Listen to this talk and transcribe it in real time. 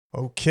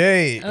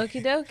Okay.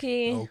 Okie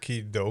dokie.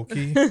 Okie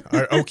dokie.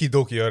 Or okie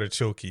dokie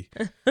artichoke.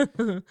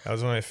 That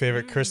was one of my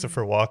favorite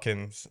Christopher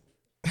Walken's.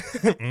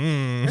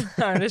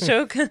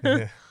 Artichoke.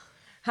 Yeah.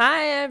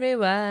 Hi,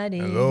 everybody.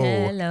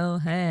 Hello.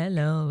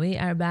 Hello. We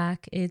are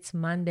back. It's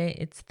Monday.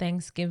 It's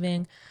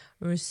Thanksgiving.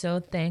 We're so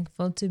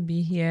thankful to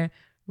be here.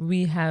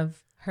 We have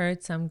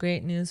heard some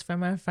great news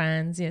from our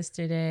friends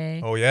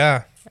yesterday. Oh,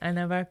 yeah. And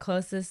of our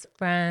closest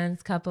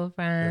friends, couple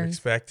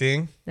friends.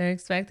 They're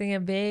expecting a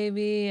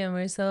baby, and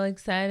we're so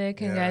excited.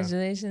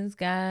 Congratulations,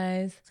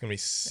 guys. It's going to be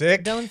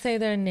sick. Don't say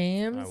their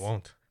names. I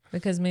won't.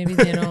 Because maybe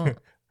they don't.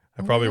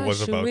 I probably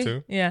was about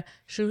to. Yeah.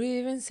 Should we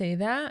even say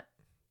that?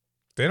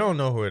 They don't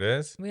know who it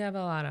is. We have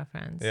a lot of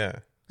friends. Yeah.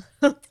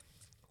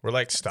 We're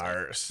like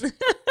stars.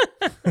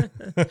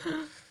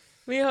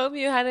 We hope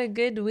you had a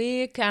good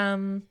week.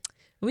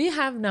 We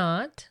have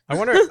not. I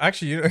wonder,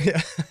 actually,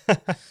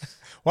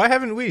 why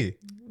haven't we?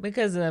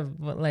 Because of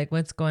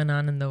what's going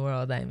on in the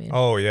world, I mean.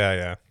 Oh,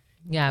 yeah.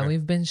 Yeah,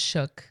 we've been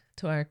shook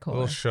to our core. A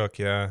little shook,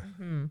 yeah.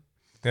 Mm-hmm.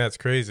 Yeah, it's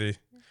crazy.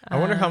 I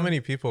wonder how many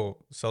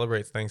people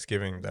celebrate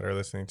Thanksgiving that are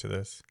listening to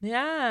this.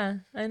 Yeah,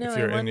 I know.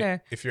 I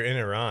wonder. If you're in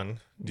Iran,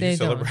 do they you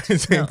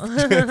celebrate no.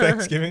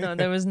 Thanksgiving? No,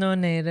 there was no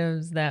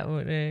natives that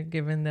were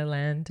given the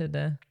land to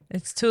the.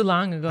 It's too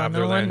long ago. Have no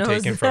their one land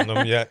knows taken from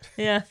them yet?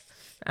 Yeah,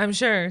 I'm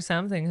sure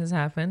something has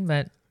happened,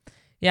 but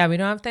yeah, we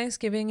don't have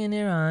Thanksgiving in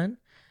Iran.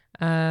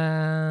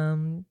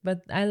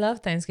 But I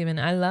love Thanksgiving.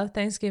 I love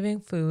Thanksgiving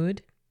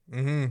food.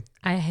 Mm-hmm.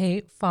 I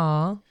hate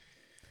fall.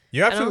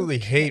 You absolutely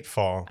hate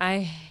fall.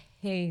 I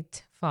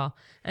hate fall,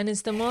 and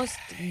it's the most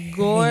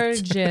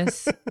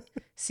gorgeous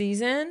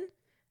season.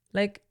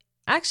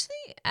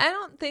 Actually, I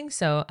don't think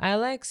so. I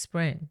like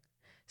spring.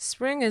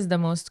 Spring is the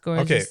most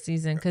gorgeous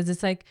season because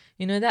it's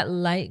that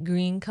light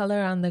green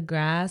color on the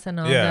grass and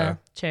all the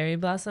cherry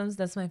blossoms.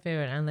 That's my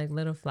favorite, and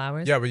little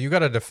flowers. Yeah, but you got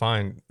to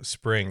define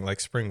spring, like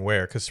spring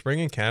where? Because spring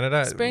in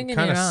Canada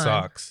kind of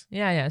sucks.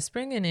 Yeah,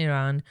 spring in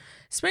Iran.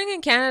 Spring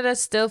in Canada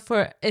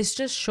it's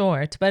just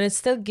short, but it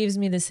still gives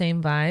me the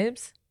same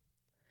vibes.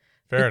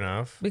 Fair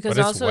enough. Because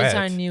but also it's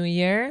our new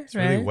year, it's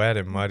really wet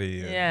and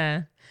muddy.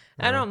 Yeah.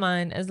 I don't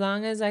mind as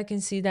long as I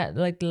can see that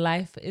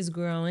life is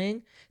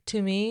growing.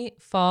 To me,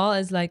 fall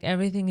is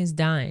everything is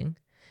dying.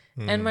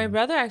 And my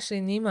brother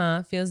actually,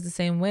 Nima, feels the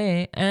same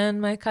way,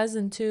 and my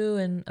cousin too,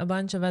 and a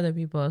bunch of other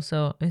people.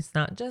 So it's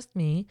not just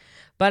me,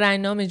 but I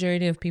know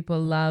majority of people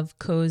love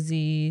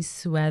cozy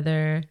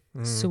sweater.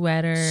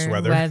 Sweater.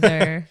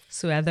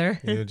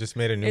 You just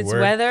made a new word. It's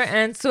word. weather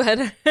and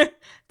sweater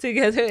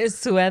together is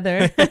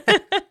sweater.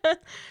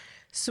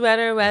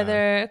 Sweater,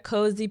 weather,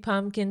 cozy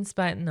pumpkin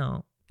spice.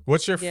 No.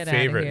 What's your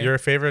favorite? Your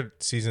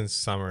favorite season's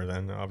summer,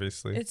 then,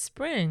 obviously. It's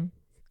spring.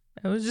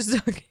 I was just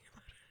talking.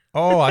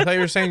 Oh, I thought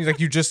you were saying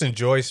you just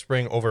enjoy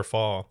spring over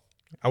fall.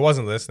 I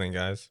wasn't listening,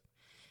 guys.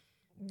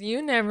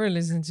 You never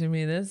listen to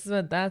me. That's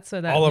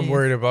what all I'm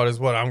worried about is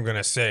what I'm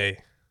gonna say.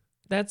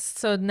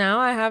 So now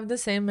I have the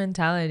same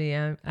mentality.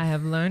 I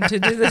have learned to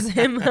do the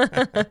same.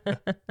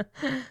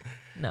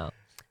 No.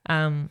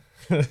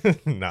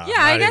 Nah,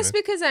 yeah, I guess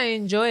because I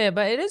enjoy it,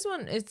 but it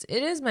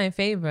is my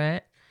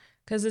favorite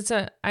because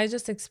I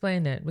just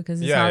explained it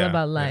because it's all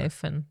about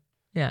life and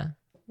yeah.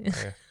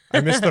 I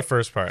missed the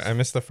first part.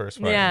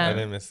 Yeah. I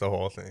didn't miss the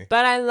whole thing.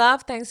 But I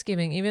love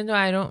Thanksgiving. Even though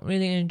I don't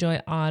really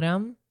enjoy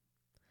autumn,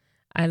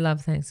 I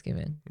love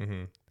Thanksgiving.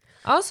 Mm-hmm.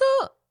 Also,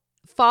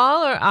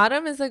 fall or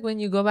autumn is when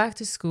you go back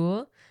to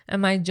school.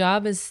 And my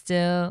job is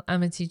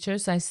I'm a teacher,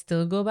 so I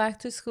still go back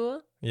to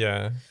school.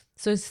 Yeah.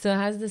 So it still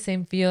has the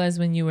same feel as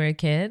when you were a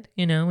kid,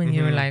 when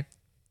you were like,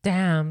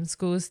 damn,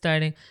 school is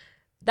starting.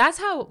 That's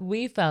how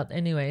we felt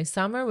anyway.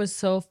 Summer was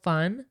so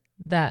fun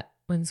that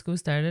when school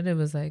started, it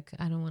was I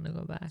don't want to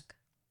go back.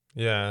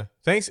 Yeah.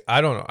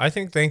 I don't know. I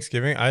think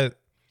Thanksgiving, I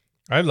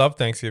love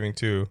Thanksgiving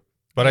too,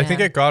 but I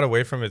think it got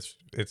away from its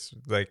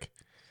like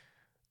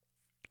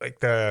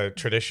the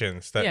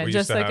traditions that we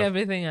used to have. Yeah, just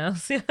everything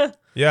else.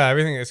 Yeah,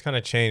 everything has kind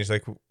of changed.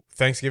 Like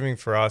Thanksgiving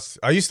for us,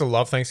 I used to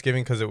love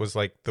Thanksgiving because it was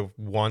the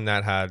one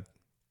that had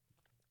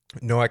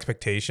no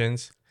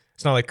expectations.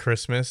 It's not like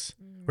Christmas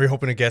where you're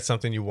hoping to get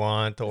something you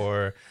want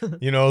or,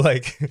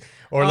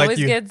 or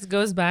always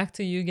goes back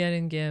to you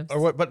getting gifts. Or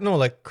what? But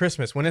no,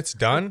 Christmas, when it's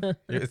done,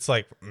 it's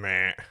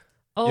meh.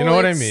 Oh, you know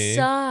what I mean?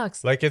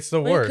 Sucks. It's the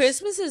worst. When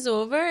Christmas is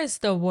over, it's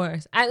the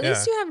worst. At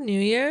least you have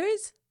New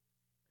Year's,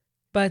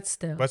 but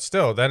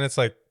still. Then it's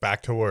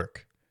back to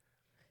work.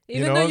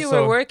 Even though you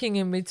were working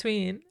in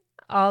between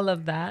all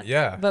of that.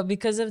 Yeah. But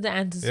because of the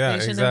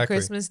anticipation of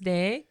Christmas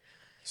Day.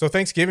 So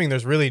Thanksgiving,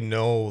 there's really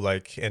no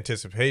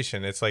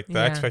anticipation. It's the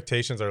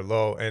expectations are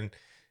low. And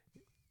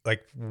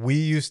we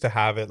used to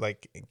have it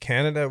in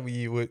Canada,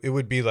 it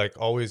would be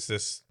always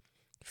this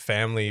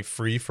family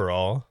free for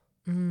all.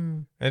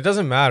 And it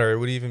doesn't matter. It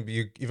would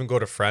even go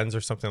to friends or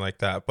something like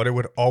that. But it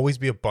would always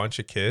be a bunch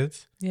of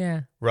kids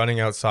running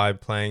outside,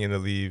 playing in the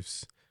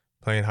leaves,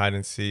 playing hide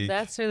and seek.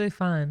 That's really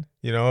fun.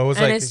 It was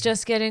and it's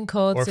just getting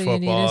cold, so football. You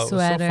need a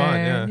sweater. It was so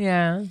fun,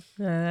 yeah,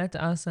 that's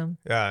awesome.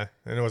 Yeah,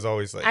 and it was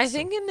always I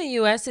think in the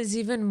U.S. it's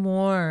even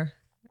more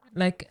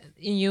Like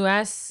in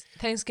US,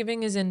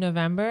 Thanksgiving is in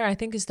November. I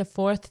think it's the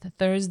 4th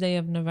Thursday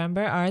of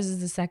November. Ours is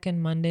the 2nd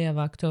Monday of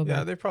October.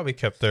 Yeah, they probably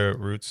kept their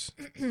roots.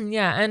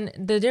 Yeah, and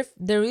the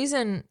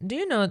reason, do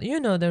you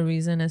know the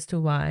reason as to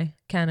why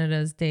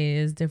Canada's day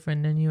is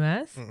different than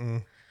US?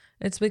 Mm-mm.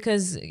 It's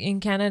because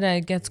in Canada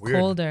it gets Weird.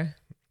 colder.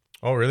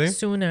 Oh, really?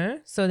 Sooner,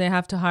 so they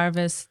have to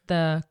harvest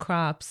the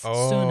crops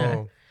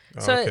sooner.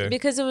 So okay.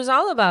 because it was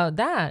all about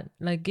that,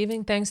 like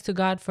giving thanks to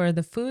God for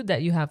the food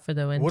that you have for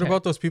the winter. What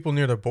about those people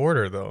near the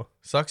border though?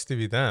 Sucks to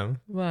be them.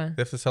 What?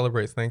 They have to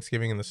celebrate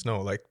Thanksgiving in the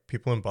snow, like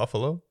people in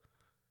Buffalo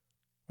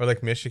or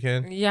like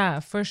Michigan.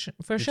 Yeah, for sure.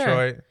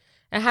 Detroit.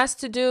 It has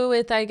to do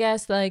with, I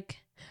guess,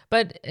 like,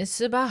 but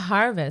it's about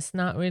harvest,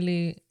 not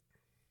really.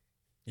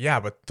 Yeah,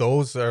 but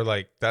those are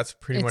like, that's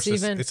pretty much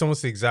it's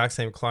almost the exact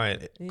same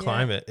climate,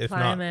 if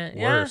not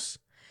worse.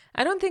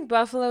 I don't think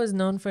Buffalo is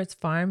known for its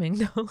farming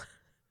though.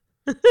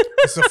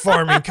 It's the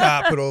farming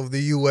capital of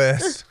the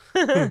U.S.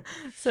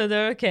 So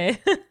they're okay.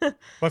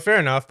 But fair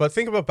enough. But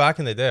think about back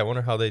in the day. I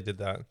wonder how they did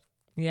that.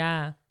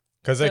 Yeah.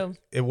 Because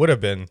it would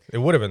have been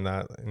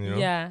that, you know?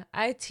 Yeah.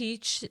 I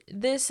teach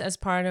this as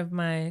part of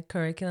my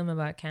curriculum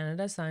about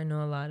Canada, so I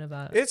know a lot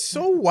about it. It's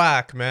so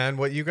whack, man,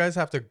 what you guys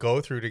have to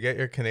go through to get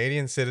your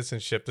Canadian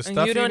citizenship. The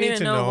stuff you don't need even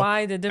to know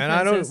why the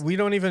difference is. We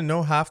don't even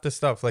know half the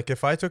stuff. Like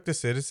if I took the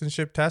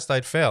citizenship test,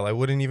 I'd fail. I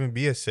wouldn't even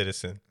be a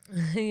citizen.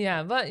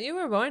 Yeah, but you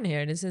were born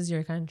here. This is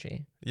your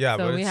country. Yeah,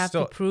 so but we have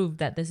to prove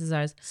that this is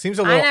ours. Seems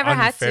a little unfair.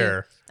 Had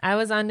to. I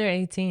was under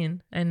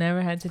 18. I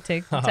never had to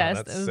take the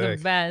test. It was sick.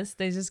 The best.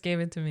 They just gave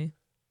it to me.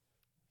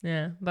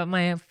 Yeah, but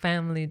my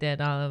family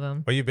did all of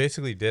them. But you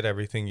basically did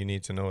everything you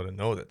need to know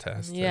the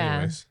test. Yeah.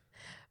 Anyways.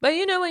 But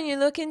you know, when you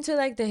look into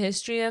like the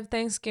history of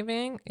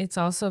Thanksgiving, it's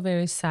also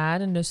very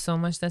sad, and there's so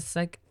much that's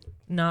like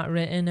not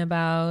written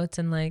about,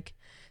 and like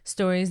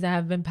stories that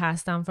have been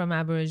passed down from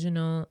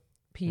Aboriginal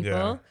people.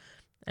 Yeah.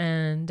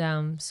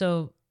 And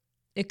so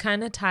it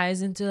kind of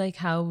ties into like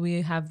how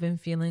we have been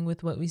feeling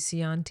with what we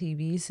see on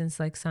TV since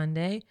like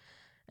Sunday.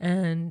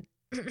 And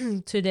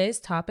today's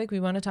topic, we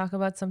want to talk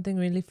about something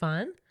really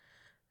fun.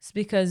 It's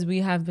because we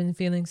have been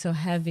feeling so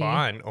heavy.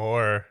 Fun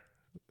or...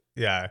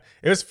 Yeah,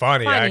 it was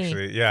funny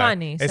actually. Yeah,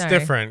 funny. It's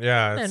different.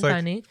 Yeah, it's like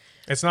funny.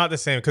 It's not the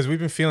same because we've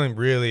been feeling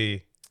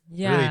really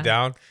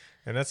down,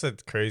 and that's a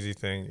crazy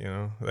thing, you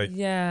know. Like,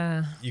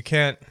 you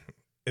can't.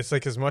 It's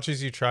like as much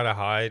as you try to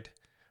hide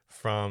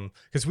from,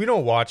 because we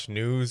don't watch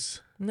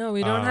news. No,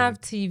 we don't have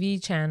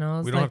TV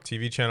channels. We don't have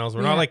TV channels.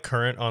 We're not like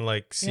current on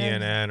like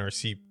CNN or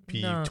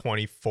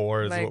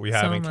CP24 is like what we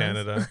have in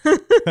Canada,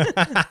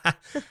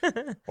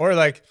 or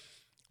like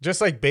just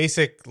like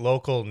basic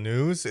local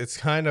news. It's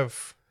kind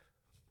of.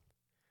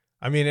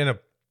 I mean,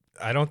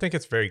 I don't think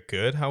it's very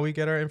good how we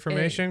get our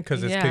information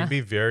because it can be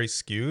very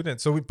skewed, and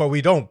so but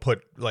we don't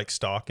put like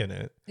stock in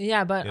it.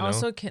 Yeah, but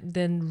also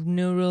the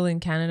new rule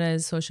in Canada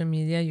is social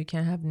media. You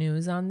can't have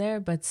news on there,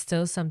 but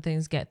still some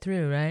things get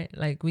through, right?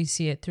 Like we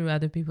see it through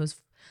other people's,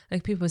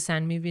 like people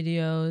send me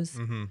videos,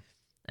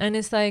 and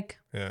it's like,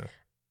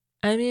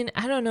 I mean,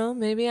 I don't know.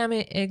 Maybe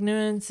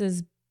ignorance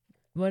is,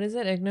 what is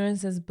it?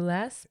 Ignorance is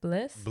bliss,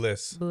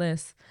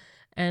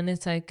 and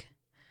it's like.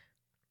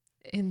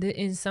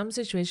 In some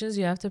situations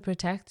you have to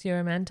protect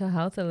your mental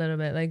health a little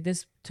bit. Like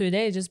this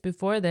today, just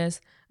before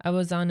this, I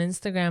was on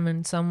Instagram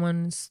and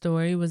someone's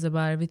story was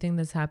about everything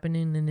that's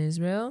happening in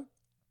Israel,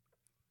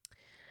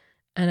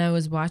 and I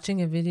was watching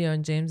a video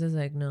and James is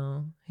like,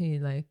 no, he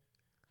like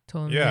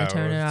told me to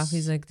turn it off.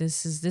 He's like,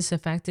 this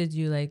affected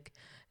you like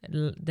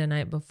the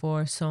night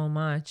before so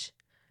much.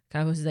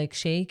 I was like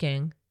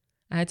shaking.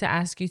 I had to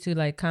ask you to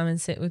like come and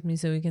sit with me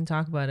so we can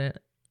talk about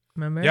it.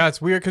 Remember? Yeah,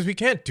 it's weird because we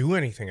can't do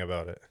anything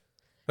about it.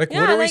 Like,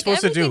 what are we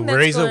supposed to do?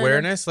 Raise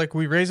awareness? Like,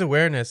 we raise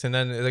awareness, and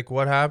then, like,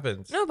 what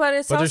happens? No, but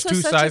it's also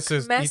such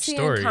a messy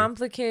and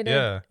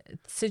complicated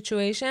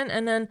situation.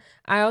 And then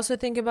I also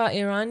think about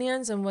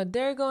Iranians and what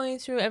they're going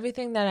through,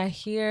 everything that I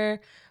hear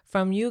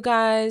from you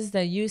guys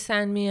that you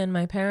send me and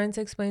my parents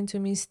explain to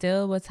me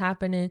still what's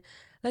happening.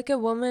 Like a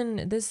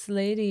woman, this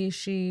lady,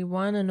 she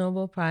won a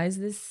Nobel Prize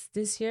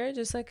this year,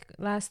 just like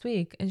last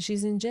week, and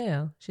she's in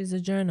jail. She's a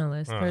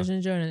journalist,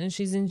 Persian journalist, and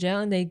she's in jail,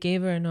 and they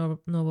gave her a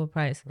Nobel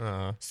Prize.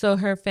 So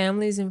her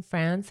family's in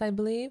France, I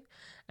believe,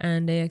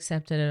 and they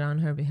accepted it on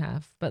her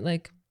behalf. But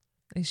like,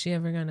 is she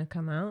ever gonna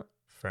come out?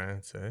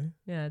 France, eh?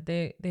 Yeah,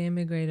 they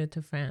immigrated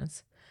to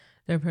France,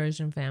 their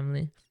Persian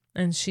family,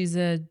 and she's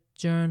a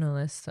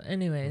journalist. So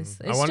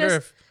anyways, it's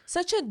just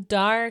such a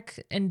dark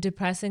and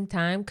depressing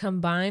time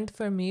combined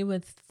for me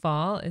with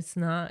fall. It's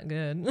not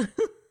good.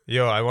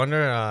 Yo, I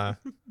wonder,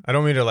 I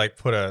don't mean to like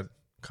put a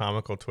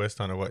comical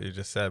twist onto what you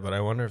just said, but I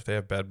wonder if they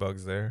have bed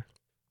bugs there.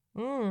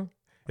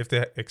 If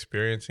they're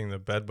experiencing the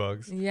bed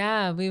bugs.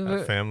 Yeah, we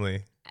were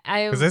family.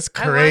 Because it's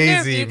crazy, I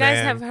wonder if you guys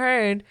have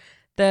heard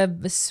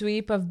the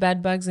sweep of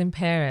bed bugs in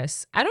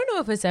Paris. I don't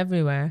know if it's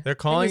everywhere. They're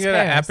calling it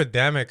an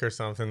epidemic or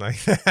something like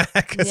that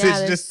because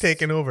it's just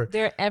taken over.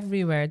 They're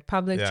everywhere.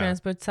 Public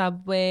transport,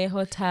 subway,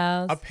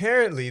 hotels.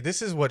 Apparently,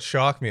 this is what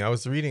shocked me. I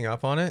was reading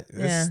up on it.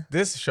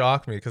 This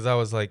shocked me because I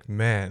was like,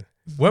 man,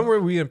 when were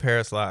we in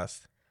Paris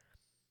last?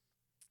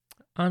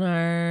 On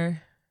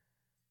our...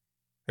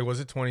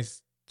 Was it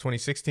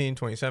 2016,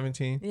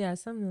 2017? Yeah,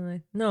 something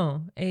like...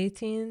 No,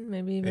 18,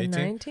 maybe even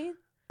 19?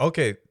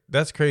 Okay,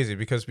 that's crazy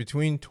because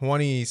between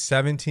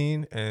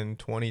 2017 and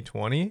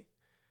 2020,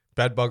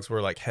 bed bugs were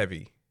like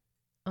heavy.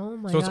 Oh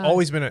my God. So it's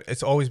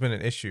always been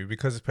an issue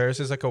because Paris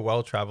is like a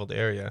well-traveled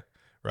area,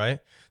 right?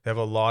 They have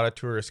a lot of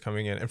tourists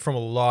coming in and from a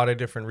lot of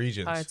different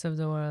regions. Parts of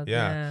the world.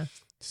 Yeah. Yeah.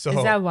 So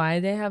is that why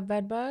they have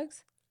bed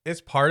bugs?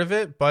 It's part of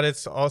it, but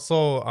it's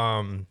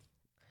also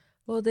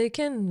well, they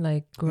can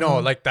like grow. No,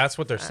 like that's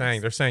what they're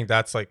saying. They're saying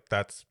that's the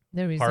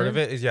reason? Part of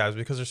it is it's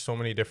because there's so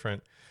many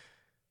different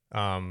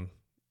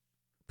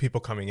people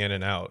coming in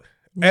and out.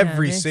 Yeah,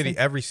 every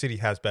city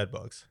has bed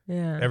bugs.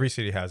 Yeah. Every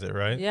city has it,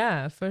 right?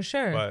 Yeah, for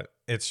sure. But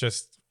it's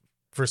just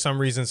for some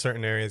reason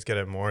certain areas get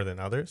it more than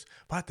others.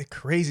 But the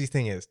crazy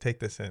thing is, take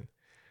this in.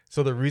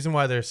 So the reason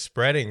why they're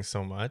spreading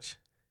so much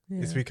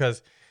is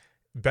because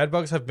bed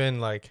bugs have been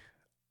like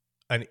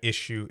an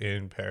issue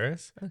in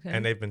Paris. Okay.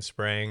 And they've been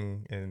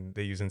spraying and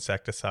they use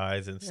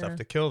insecticides and stuff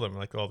to kill them,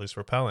 like all this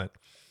repellent.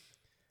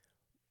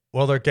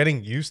 Well, they're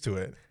getting used to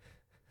it.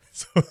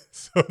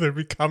 So they're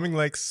becoming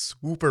like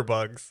super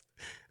bugs.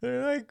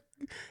 They're like,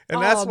 and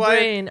all that's why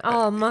brain,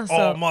 all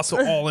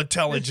muscle, all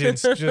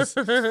intelligence, just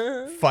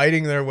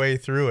fighting their way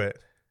through it.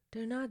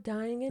 They're not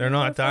dying anymore. They're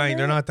not dying.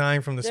 They're not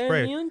dying from the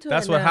spray.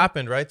 That's what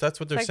happened, right? That's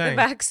what they're saying.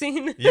 The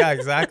vaccine. Yeah,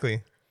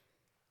 exactly.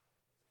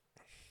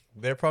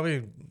 They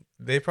probably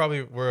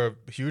were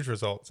huge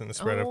results in the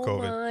spread of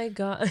COVID. Oh my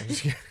God.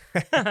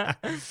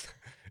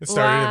 It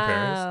started in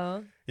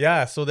Paris.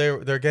 Yeah, so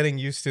they're getting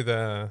used to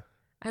the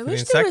I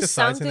wish there was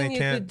something you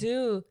could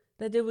do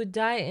that they would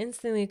die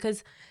instantly,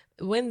 because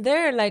when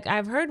they're like,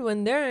 I've heard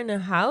when they're in a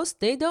house,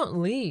 they don't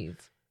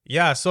leave.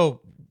 Yeah,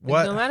 so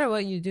what? No matter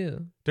what you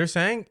do. They're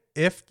saying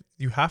if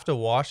you have to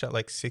wash at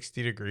like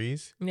 60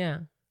 degrees,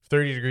 30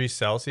 degrees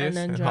Celsius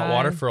and hot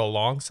water for a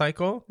long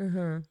cycle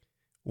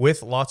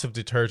with lots of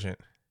detergent.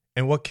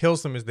 And what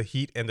kills them is the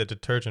heat and the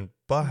detergent.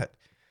 But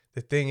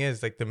the thing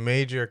is, like the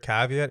major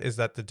caveat is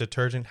that the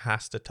detergent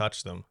has to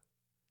touch them.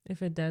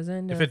 If it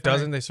doesn't,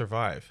 they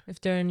survive.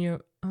 If they're in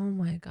your, oh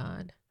my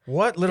God.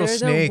 What little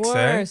snakes,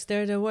 eh?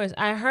 They're the worst.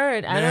 I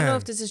heard, I don't know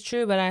if this is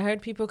true, but I heard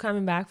people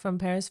coming back from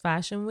Paris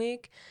Fashion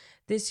Week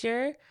this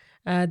year.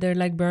 They're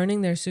like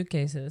burning their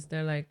suitcases.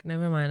 They're like,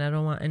 never mind, I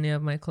don't want any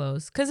of my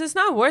clothes. Because it's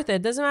not worth it.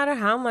 It doesn't matter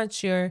how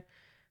much your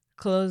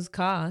clothes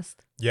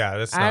cost. Yeah,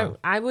 that's not.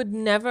 I would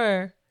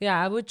never,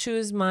 I would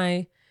choose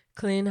my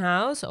clean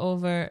house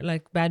over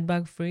like bed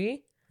bug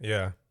free.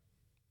 Yeah.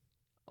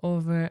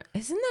 Isn't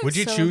that would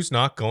you choose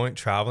not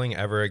traveling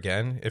ever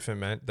again if it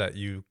meant that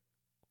you'd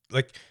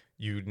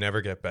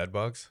never get bed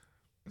bugs?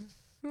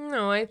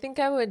 No, I think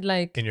I would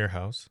like in your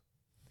house.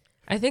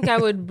 I think I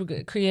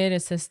would create a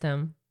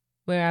system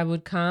where I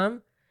would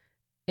come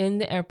in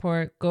the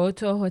airport, go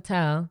to a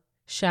hotel,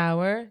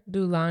 shower,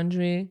 do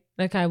laundry,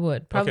 like I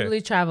would probably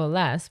travel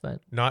less,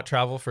 but not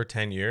travel for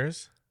 10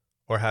 years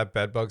or have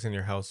bed bugs in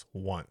your house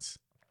once.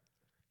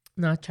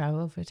 Not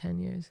travel for 10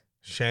 years.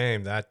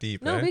 Shame, that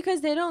deep. No,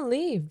 because they don't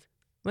leave.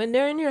 When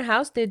they're in your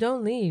house, they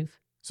don't leave.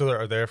 So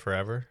they're there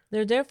forever?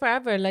 They're there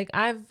forever. Like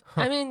I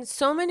mean,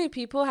 so many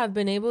people have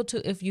been able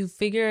to, if you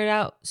figure it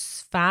out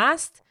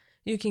fast,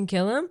 you can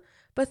kill them.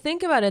 But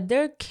think about it.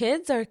 Their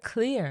kids are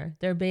clear.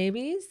 Their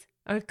babies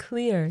are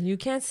clear. You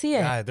can't see it.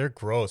 Yeah, they're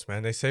gross,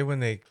 man. They say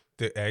when the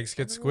eggs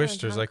get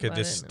squished, there's like a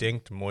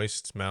distinct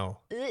moist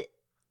smell.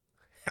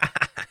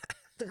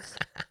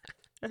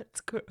 That's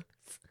gross.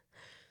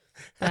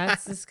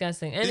 That's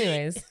disgusting.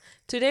 Anyways,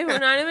 today we're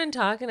not even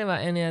talking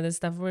about any of this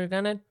stuff.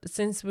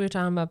 Since we're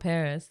talking about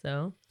Paris,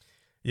 though.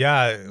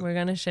 Yeah. We're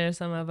going to share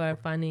some of our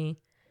funny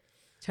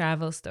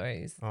travel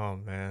stories. Oh,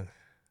 man.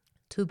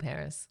 To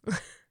Paris.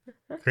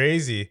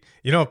 Crazy.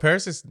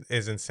 Paris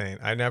is insane.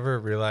 I never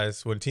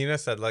realized when Tina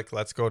said like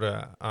let's go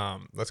to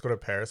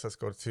Paris, let's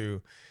go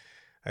to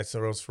it's the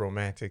most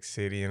romantic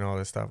city and all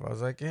this stuff. I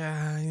was like,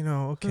 yeah,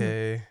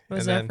 okay. It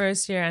was our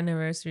first year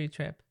anniversary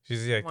trip.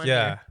 She's like,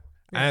 yeah.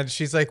 And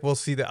she's like, we'll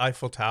see the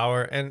Eiffel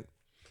Tower. And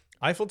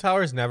Eiffel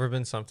Tower has never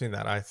been something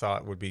that I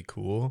thought would be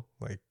cool.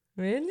 Like,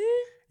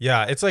 really?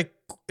 Yeah, it's like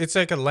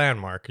a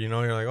landmark. You're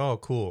like, oh,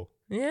 cool.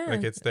 Yeah,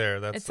 like it's there.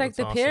 It's like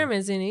the awesome.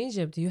 Pyramids in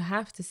Egypt. You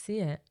have to see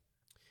it.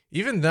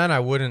 Even then, I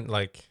wouldn't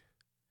I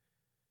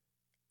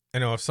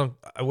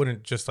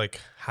wouldn't just like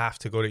have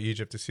to go to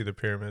Egypt to see the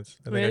pyramids.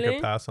 I think I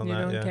could pass on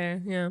that. You don't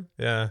care. Yeah.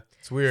 Yeah,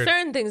 it's weird.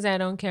 Certain things I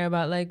don't care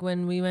about. Like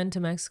when we went to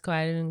Mexico,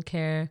 I didn't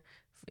care.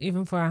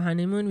 Even for our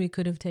honeymoon, we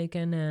could have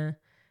taken a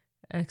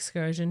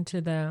excursion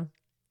to the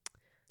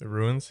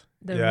ruins.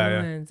 The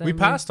ruins. Yeah. We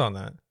passed on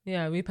that.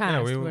 Yeah, we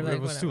passed. Yeah,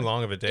 it was too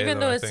long of a day. Even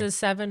though it's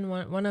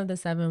one of the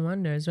 7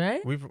 wonders,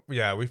 right? We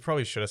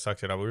probably should have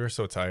sucked it up. We were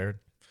so tired.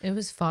 It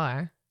was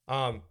far.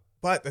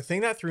 But the thing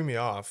that threw me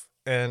off,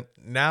 and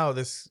now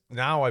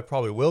I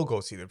probably will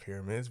go see the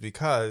pyramids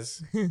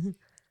because the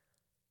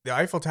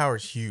Eiffel Tower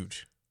is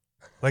huge.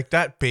 Like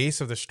that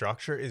base of the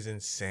structure is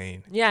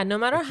insane. Yeah, no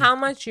matter how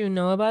much you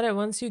know about it,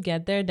 once you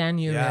get there, then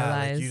you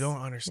realize. Like you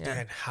don't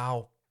understand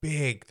how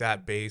big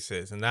that base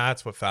is, and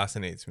that's what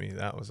fascinates me.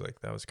 That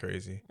was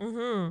crazy.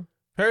 Mm-hmm.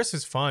 Paris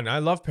is fun. I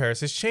love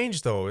Paris. It's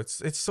changed though.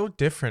 It's so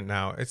different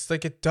now. It's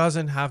like it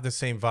doesn't have the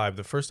same vibe.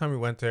 The first time we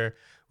went there,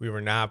 we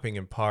were napping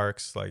in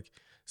parks, like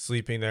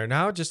sleeping there.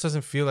 Now it just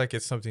doesn't feel like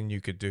it's something you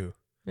could do.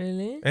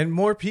 Really? And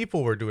more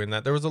people were doing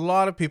that. There was a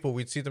lot of people.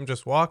 We'd see them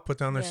just walk, put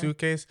down their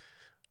suitcase,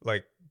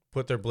 like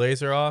put their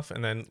blazer off,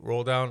 and then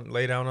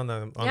lay down on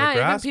the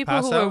grass, even people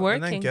pass who out, were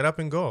and then working. get up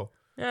and go.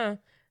 Yeah.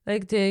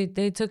 Like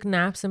they took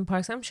naps in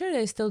parks. I'm sure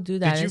they still do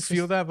that. Did you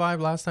feel that vibe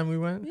last time we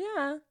went?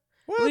 Yeah.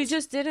 What? We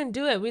just didn't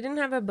do it. We didn't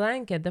have a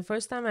blanket. The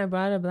first time I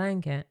brought a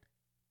blanket.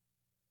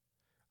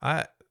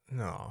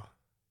 No.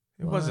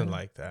 It wasn't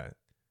like that.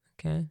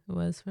 Okay. It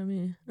was for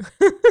me.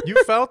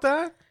 You felt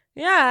that?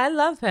 Yeah, I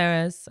love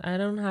Paris. I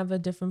don't have a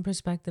different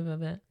perspective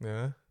of it.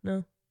 Yeah.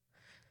 No.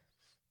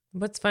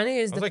 What's funny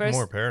is I was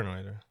more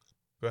paranoid.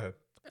 Go ahead.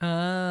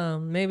 Oh,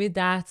 maybe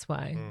that's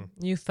why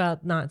you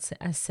felt not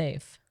as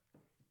safe.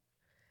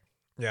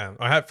 Yeah,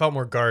 I had felt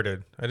more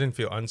guarded. I didn't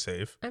feel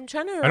unsafe. I'm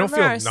trying to remember. I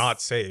don't feel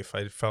not safe.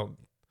 I felt...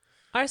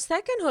 Our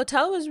second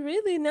hotel was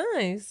really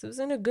nice. It was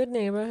in a good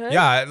neighborhood.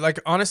 Yeah, like,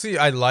 honestly,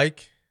 I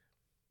liked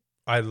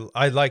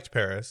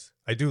Paris.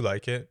 I do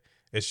like it.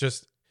 It's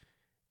just,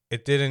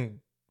 it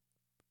didn't...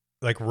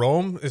 Like,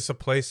 Rome is a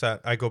place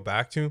that I go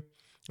back to,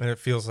 and it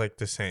feels like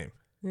the same.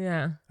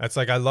 Yeah. It's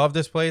like, I love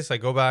this place. I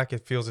go back,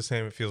 it feels the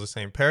same. It feels the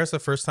same. Paris, the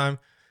first time,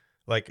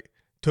 like,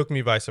 took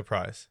me by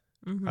surprise.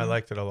 Mm-hmm. I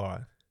liked it a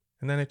lot.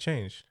 And then it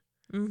changed.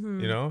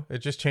 Mm-hmm. You know, it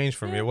just changed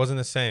for me. It wasn't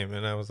the same.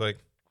 And I was like,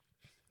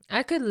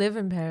 I could live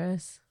in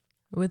Paris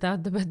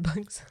without the bed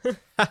bugs.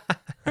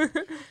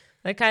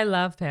 Like, I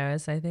love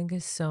Paris. I think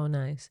it's so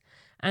nice.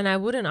 And I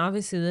wouldn't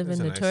obviously live in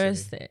the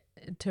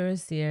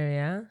touristy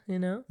area, you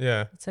know?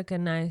 Yeah. It's like a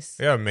nice...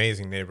 They have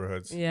amazing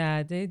neighborhoods.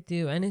 Yeah, they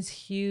do. And it's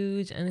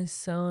huge and it's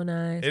so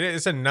nice.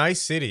 It's a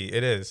nice city.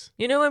 It is.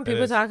 You know, when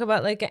people talk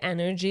about like the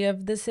energy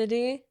of the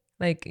city,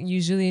 like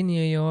usually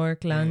New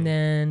York,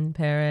 London,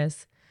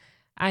 Paris...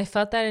 I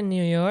felt that in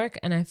New York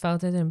and I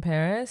felt it in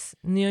Paris.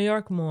 New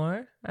York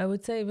more, I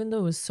would say, even though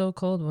it was so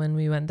cold when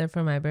we went there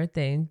for my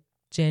birthday in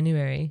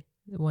January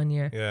one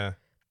year. Yeah.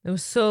 It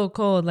was so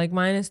cold, like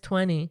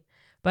 -20.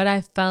 But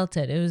I felt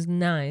it. It was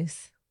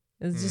nice.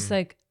 It was just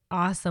like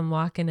awesome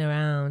walking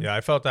around. Yeah,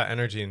 I felt that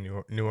energy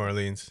in New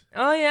Orleans.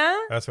 Oh, yeah?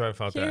 That's where I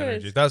felt that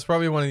energy. That's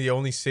probably one of the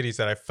only cities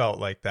that I felt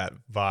like that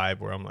vibe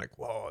where I'm like,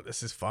 whoa,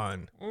 this is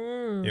fun.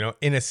 You know,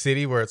 in a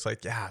city where it's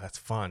like, yeah, that's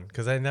fun.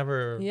 Because I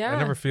never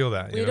feel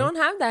that. We don't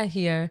have that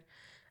here.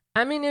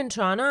 I mean, in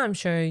Toronto, I'm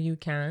sure you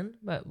can,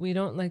 but we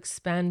don't like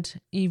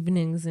spend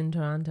evenings in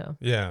Toronto.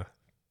 Yeah.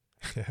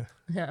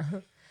 Yeah.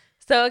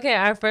 So, okay,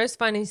 our first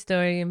funny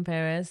story in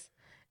Paris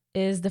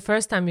is the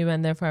first time we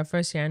went there for our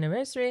first year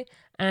anniversary.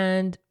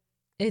 And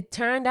it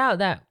turned out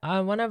that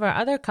one of our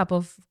other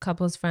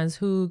couples friends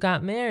who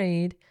got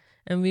married,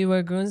 and we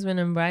were groomsmen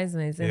and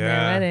bridesmaids in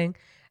their wedding,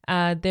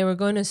 they were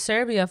going to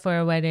Serbia for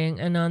a wedding.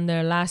 And on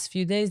their last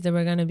few days, they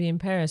were going to be in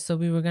Paris. So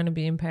we were going to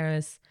be in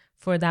Paris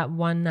for that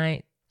one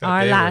night,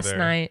 our last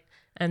night,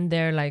 and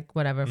their like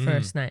whatever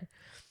first night.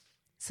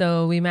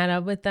 So we met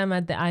up with them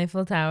at the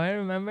Eiffel Tower,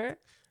 remember?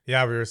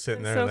 Yeah, we were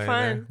sitting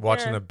there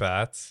watching the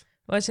bats.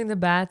 Watching the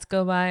bats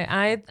go by.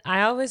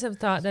 I always have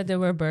thought that they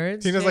were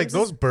birds. Tina's like,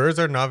 those birds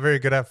are not very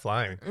good at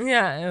flying.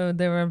 Yeah,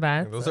 they were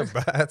bats. Those are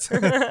bats.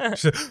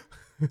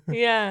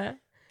 Yeah.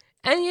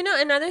 And you know,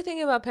 another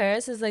thing about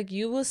Paris is like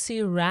you will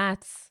see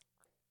rats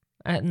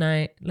at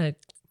night. Like,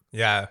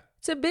 yeah.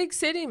 It's a big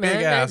city, man.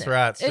 Big ass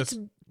rats.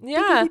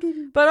 Yeah.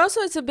 But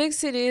also it's a big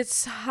city.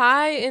 It's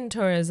high in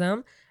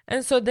tourism.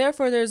 And so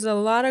therefore there's a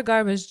lot of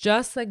garbage,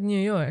 just like New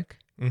York.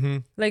 Mm-hmm.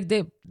 Like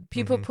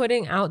people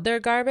putting out their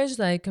garbage,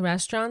 like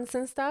restaurants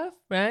and stuff,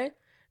 right?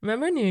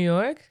 Remember New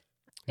York?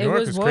 New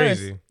York is worse.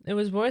 crazy. It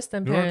was worse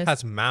than New Paris. New York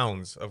has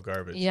mounds of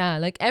garbage. Yeah,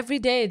 like every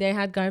day they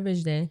had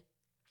garbage day.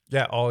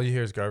 Yeah, all you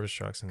hear is garbage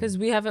trucks. Because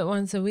we have it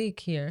once a week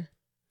here.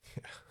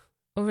 Yeah.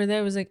 Over there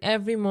it was like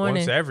every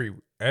morning. Once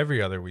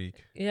every other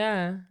week.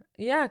 Yeah.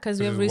 Yeah, because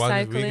we have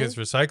recycling. Week is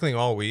recycling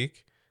all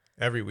week,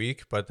 every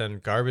week, but then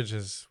garbage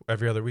is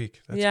every other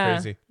week.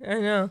 That's crazy. I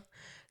know.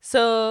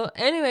 So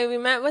anyway, we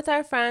met with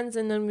our friends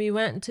and then we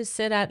went to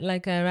sit at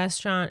like a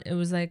restaurant. It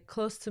was like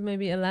close to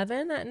maybe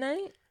 11 at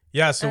night.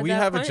 Yeah, so we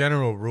have a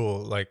general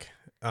rule, like,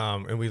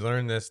 and we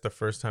learned this the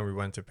first time we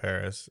went to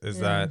Paris, is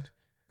that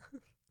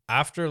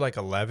after like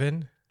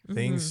 11,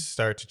 things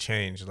start to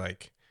change.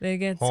 Like they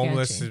get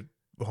homeless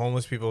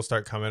people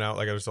start coming out.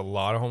 Like there's a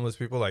lot of homeless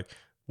people. Like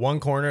one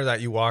corner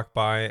that you walk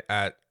by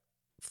at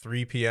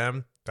 3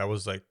 p.m. that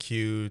was like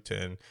cute,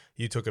 and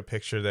you took a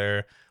picture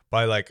there.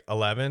 By like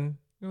 11.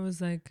 It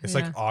was like it's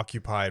like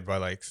occupied by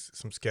like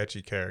some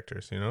sketchy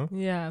characters, you know?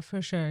 Yeah,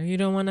 for sure. You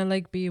don't want to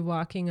like be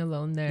walking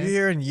alone there. You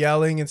hear and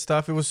yelling and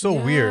stuff. It was so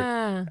weird.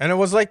 And it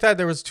was like that.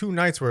 There was 2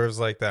 nights where it was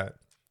like that.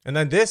 And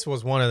then this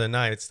was one of the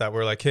nights that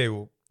were like, hey,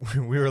 we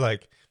were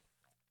like,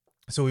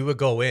 so we would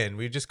go in.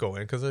 We'd just go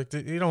in because like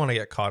you don't want to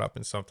get caught up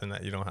in something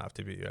that you don't have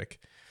to be.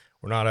 Like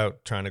we're not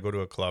out trying to go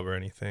to a club or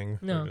anything.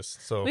 No.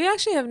 We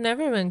actually have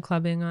never been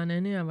clubbing on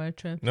any of our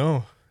trips.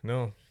 No.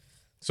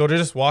 So to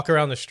just walk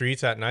around the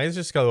streets at night is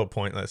just a little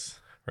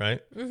pointless,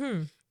 right?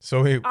 Mm-hmm.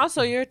 So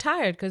also, you're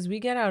tired because we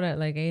get out at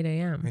like 8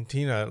 a.m. And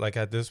Tina, like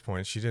at this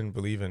point, she didn't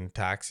believe in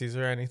taxis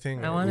or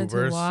anything. I or wanted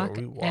Ubers, to walk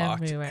so we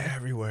walked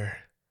everywhere.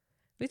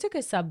 We took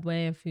a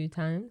subway a few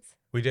times.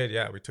 We did,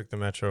 yeah. We took the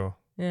metro.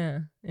 Yeah,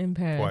 in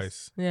Paris.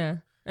 Twice. Yeah,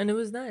 and it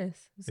was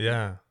nice.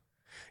 Yeah.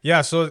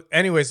 Yeah, so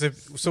anyways,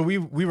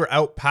 we were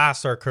out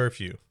past our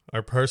curfew,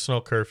 our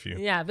personal curfew.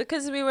 Yeah,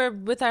 because we were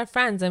with our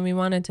friends and we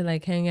wanted to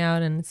like hang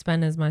out and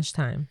spend as much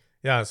time.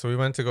 Yeah, so we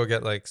went to go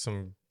get like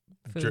some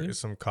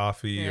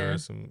coffee or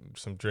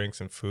some drinks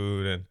and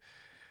food, and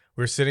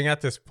we're sitting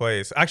at this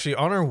place. Actually,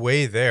 on our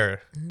way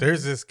there,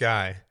 there's this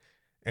guy,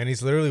 and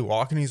he's literally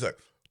walking. He's like,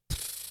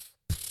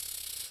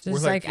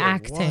 just like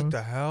acting. What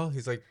the hell?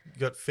 He's like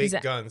got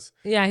fake guns.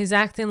 Yeah, he's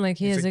acting like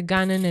he has a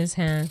gun in his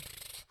hand.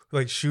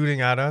 Like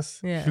shooting at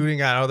us,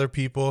 shooting at other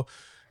people.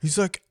 He's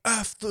like,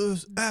 F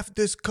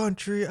this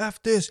country,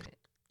 F this.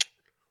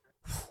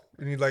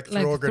 And he'd like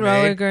throw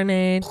a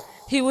grenade.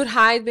 He would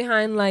hide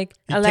behind like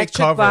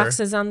electric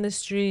boxes on the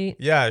street.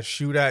 Yeah,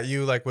 shoot at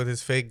you like with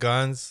his fake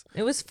guns.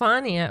 It was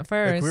funny at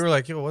first. Like, we were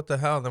like, yo, what the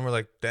hell? And then we're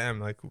like, damn,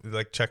 like we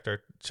like checked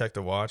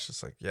the watch.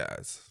 It's like, yeah,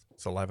 it's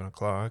 11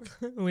 o'clock.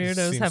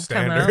 Weirdos have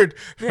standard,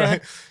 come out.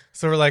 Right? Yeah.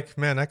 So we're like,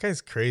 man, that guy's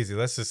crazy.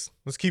 Let's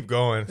keep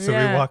going. So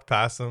we walked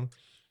past him.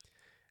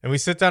 And we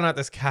sit down at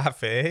this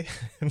cafe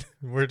and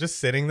we're just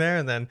sitting there,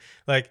 and then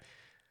like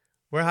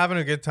we're having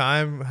a good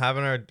time,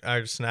 having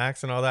our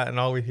snacks and all that, and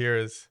all we hear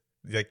is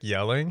like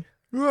yelling.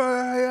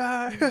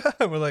 We're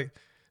like,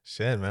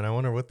 shit, man, I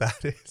wonder what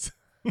that is.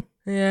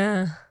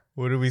 Yeah.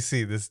 What do we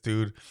see? This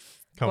dude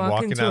come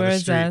walking down the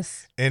street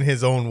us. In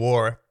his own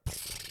war.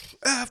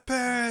 F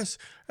Paris,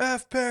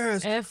 F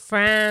Paris, F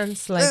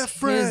France, like F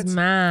France. He's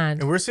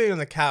mad. And we're sitting in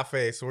the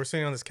cafe, so we're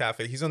sitting on this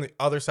cafe. He's on the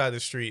other side of the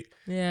street.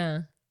 Yeah.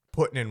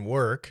 Putting in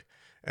work,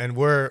 and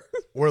we're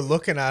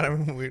looking at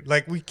him.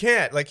 We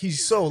can't, like,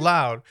 he's so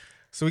loud,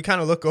 so we kind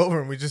of look over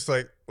and we just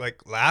like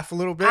laugh a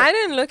little bit. I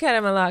didn't look at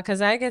him a lot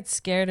because I get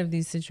scared of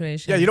these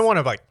situations. Yeah, you don't want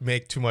to like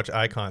make too much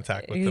eye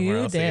contact with them.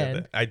 You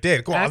did. I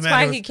did. That's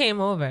why he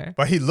came over.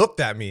 But he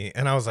looked at me,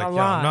 and I was like,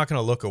 I'm not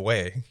gonna look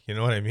away. You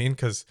know what I mean?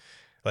 Because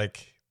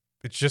like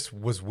it just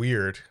was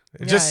weird.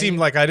 It just seemed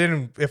like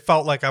it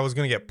felt like I was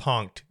going to get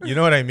punked. You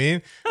know what I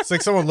mean? It's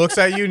like someone looks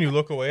at you and you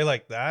look away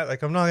like that.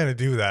 Like, I'm not going to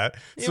do that.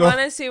 You want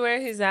to see where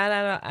he's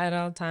at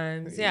all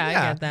times. Yeah, I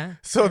get that.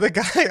 So the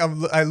guy,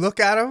 I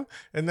look at him,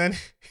 and then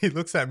he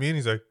looks at me and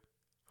he's like,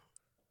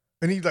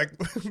 and he like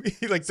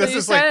does so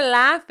this started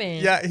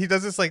laughing. Yeah, he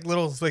does this like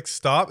little like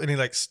stop, and he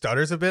like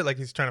stutters a bit, like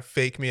he's trying to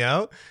fake me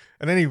out.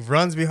 And then he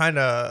runs behind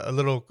a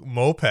little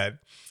moped,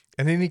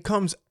 and then he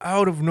comes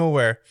out of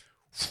nowhere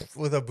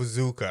with a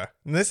bazooka.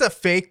 And this is a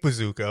fake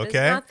bazooka, okay?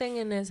 There's nothing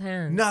in his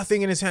hands.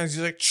 Nothing in his hands.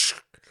 He's like,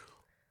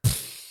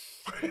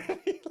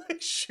 he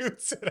like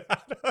shoots it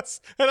at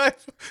us. And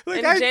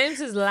James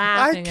is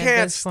laughing. I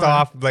can't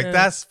stop. Point. Like,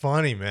 that's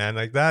funny, man.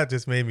 Like, that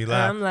just made me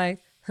laugh. And I'm like,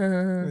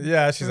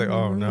 yeah, she's like,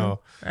 oh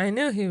no. I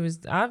knew he was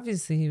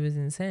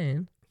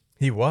insane.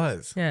 He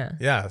was. Yeah.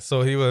 Yeah.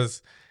 So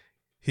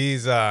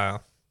he's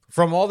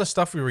from all the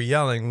stuff we were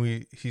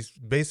yelling, he's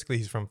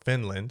from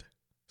Finland.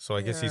 So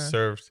I guess he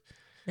served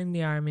in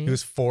the army. He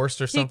was forced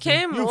or something. He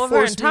came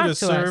over and talked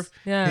to us.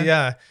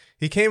 Yeah.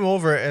 He came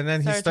over, and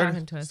then he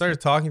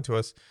started talking to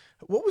us.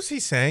 What was he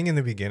saying in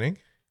the beginning?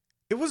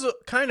 It was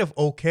kind of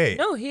okay.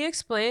 No, he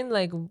explained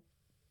like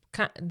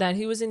that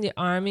he was in the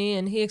army,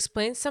 and he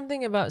explained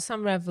something about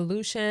some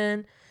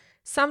revolution,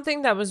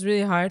 something that was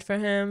really hard for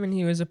him and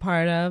he was a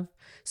part of.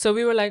 So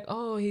we were like,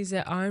 oh, he's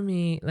an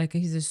army, like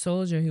he's a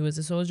soldier. He was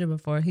a soldier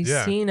before. He's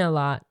seen a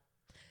lot.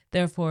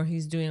 Therefore,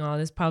 he's doing all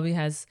this. Probably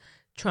has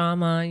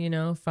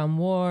trauma, from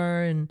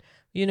war, and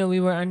we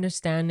were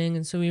understanding,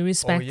 and so we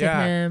respected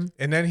him.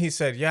 And then he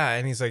said,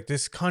 and he's like,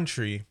 this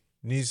country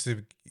needs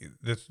to.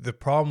 The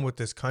problem with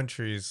this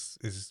country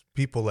is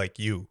people like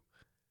you.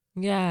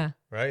 Yeah.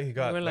 Right. He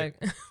got. We're like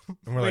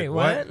and we're wait,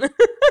 like, what?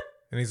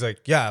 And he's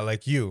like, yeah,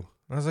 like you.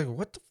 And I was like,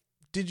 what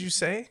did you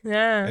say?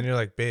 Yeah. And you're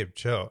like, babe,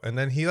 chill. And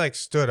then he like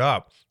stood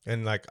up,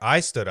 and like I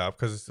stood up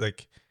because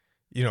like.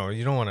 You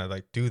don't want to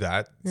like do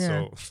that.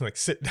 Yeah. So like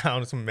sit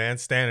down, some man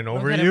standing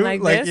over you.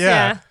 Like this?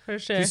 Yeah, for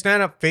sure. You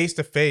stand up face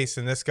to face,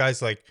 and this guy's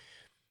like,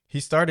 he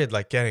started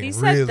like getting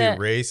really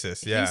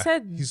racist. Yeah.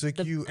 He's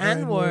like, you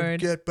N-word,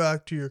 get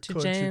back to your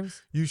country.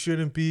 James. You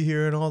shouldn't be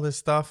here and all this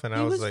stuff. And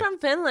I was like, he was from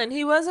Finland.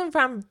 He wasn't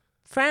from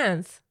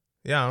France.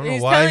 Yeah, I don't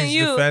know why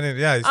he's defending.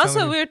 Yeah, he's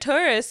also, we're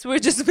tourists. We're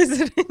just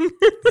visiting.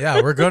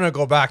 Yeah, we're going to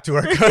go back to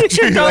our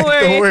country. Don't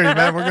worry,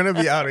 man. We're going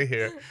to be out of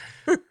here.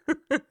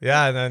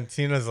 Yeah, and then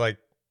Tina's like,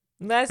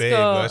 Let's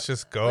go. Let's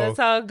just go. Let's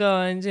all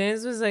go. And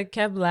James was like,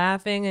 kept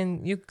laughing,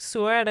 and you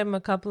swore at him a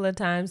couple of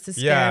times to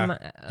scare him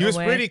away. He was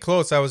pretty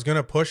close. I was going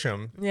to push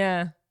him.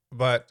 Yeah.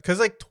 But, because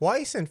like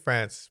twice in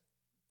France,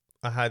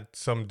 I had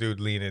some dude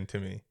lean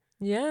into me.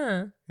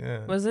 Yeah.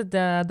 Yeah. Was it the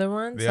other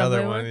one? The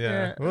other one,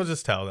 yeah. We'll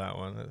just tell that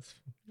one.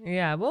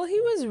 Yeah, well, he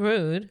was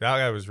rude. That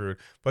guy was rude.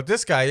 But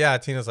this guy, yeah,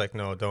 Tina's like,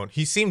 no, don't.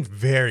 He seemed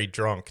very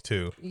drunk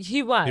too.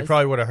 He was. He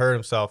probably would have hurt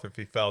himself if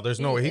he fell. There's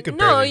no way he could.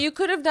 No, you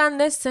could have done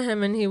this to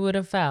him and he would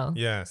have fell.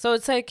 Yeah. So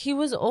it's like he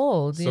was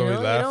old. You know,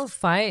 you don't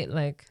fight.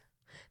 Like,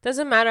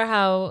 doesn't matter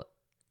how.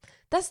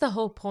 That's the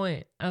whole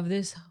point of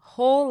this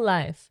whole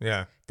life.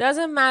 Yeah.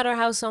 Doesn't matter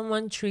how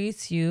someone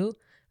treats you.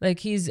 Like,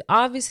 he's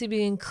obviously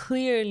being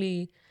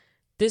clearly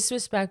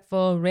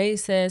disrespectful,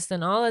 racist,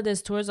 and all of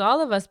this towards all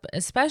of us,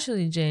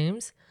 especially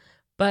James.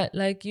 But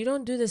like, you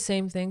don't do the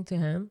same thing to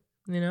him,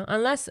 you know,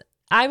 unless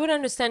I would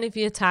understand if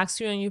he attacks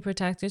you and you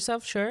protect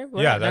yourself. Sure.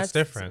 Yeah, that's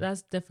different.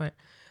 That's different.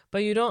 But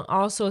you don't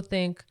also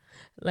think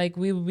like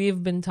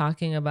we've been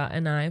talking about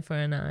an eye for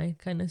an eye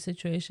kind of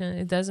situation.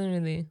 It doesn't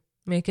really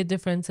make a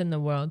difference in the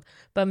world.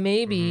 But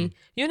maybe,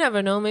 you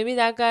never know. Maybe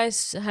that guy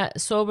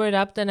sobered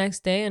up the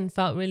next day and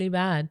felt really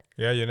bad.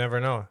 Yeah, you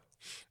never know.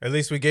 At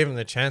least we gave him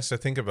the chance to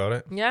think about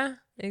it. Yeah.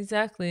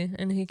 Exactly.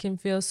 And he can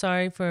feel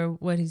sorry for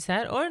what he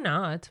said or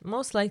not.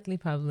 Most likely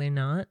probably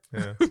not.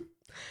 Yeah.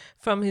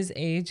 From his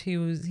age,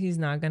 he's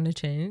not going to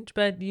change.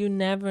 But you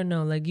never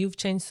know. Like, you've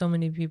changed so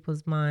many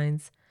people's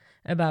minds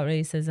about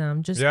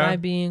racism just by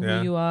being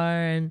who you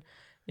are. And,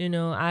 you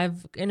know,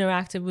 I've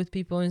interacted with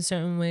people in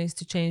certain ways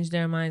to change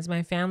their minds.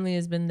 My family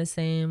has been the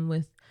same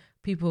with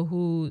people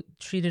who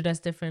treated us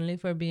differently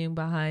for being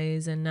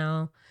Baha'is. And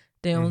now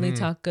they only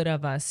talk good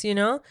of us, you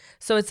know?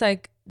 So it's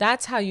like,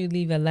 that's how you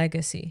leave a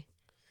legacy.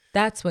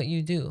 That's what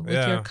you do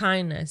with your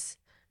kindness,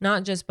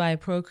 not just by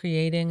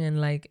procreating and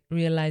like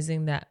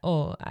realizing that,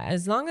 oh,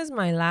 as long as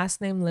my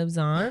last name lives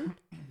on,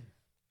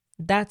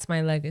 that's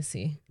my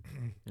legacy.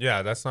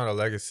 Yeah, that's not a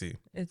legacy.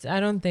 I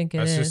don't think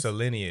it is. That's just a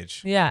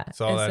lineage. Yeah, that's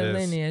all it's that a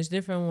is. lineage,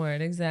 different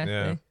word,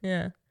 exactly.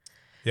 Yeah.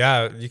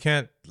 Yeah, you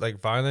can't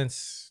like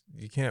violence.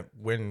 You can't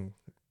win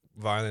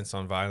violence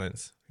on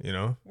violence. You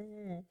know,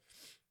 it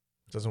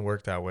doesn't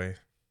work that way.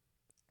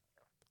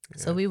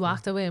 So we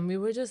walked away and we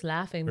were just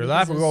laughing. We were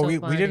laughing. Well, we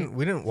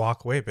didn't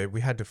walk away, babe. We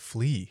had to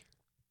flee.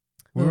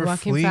 We were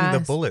fleeing fast.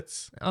 The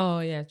bullets. Oh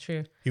yeah,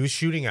 true. He was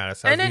shooting at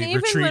us. And then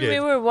even when we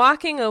were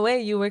walking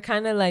away, you were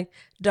kind of like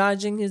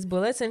dodging his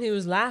bullets, and he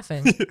was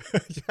laughing.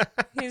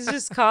 He's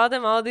just called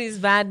him all these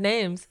bad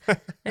names,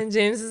 and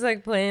James is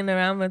like playing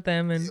around with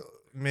them and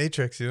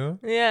Matrix, you know?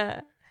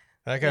 Yeah.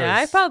 That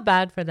guy I felt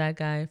bad for that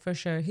guy for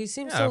sure. He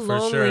seemed so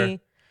lonely. Sure.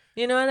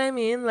 You know what I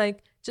mean?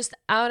 Like just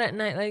out at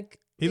night, like.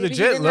 He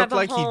legit looked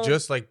like he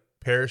just like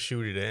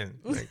parachuted in.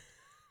 Like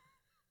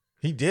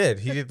he did.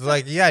 He did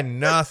like he had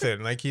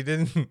nothing. Like he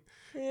didn't.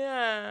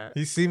 Yeah.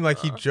 He seemed like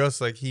he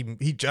just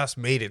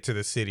made it to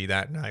the city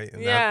that night.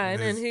 And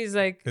and then he's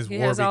like he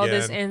has all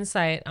this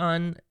insight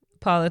on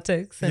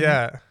politics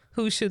and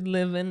who should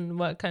live in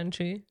what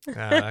country.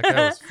 Yeah, that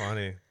guy was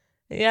funny.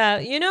 Yeah,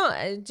 you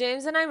know,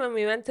 James and I, when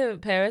we went to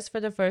Paris for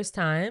the first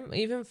time,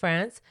 even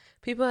France,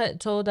 people had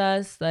told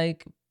us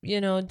like, you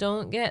know,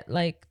 don't get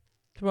like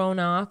thrown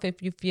off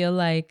if you feel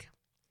like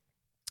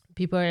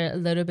people are a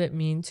little bit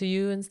mean to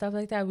you and stuff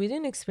like that. We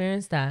didn't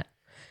experience that.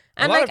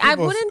 And like I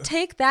wouldn't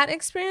take that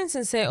experience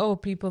and say, oh,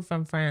 people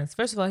from France.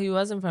 First of all, he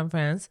wasn't from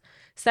France.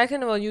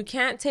 Second of all, you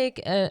can't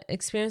take an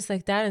experience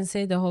like that and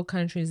say the whole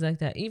country is like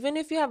that. Even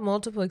if you have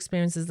multiple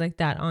experiences like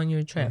that on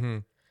your trip.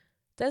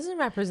 Doesn't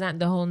represent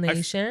the whole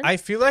nation. I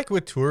feel like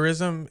with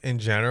tourism in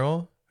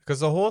general,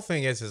 because the whole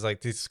thing is like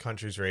this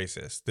country's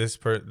racist.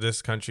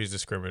 This country's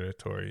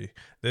discriminatory.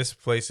 This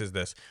place is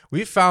this.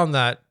 We found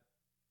that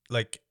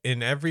like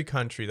in every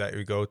country that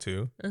we go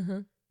to,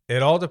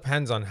 it all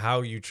depends on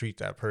how you treat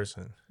that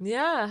person.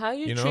 Yeah, how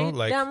you treat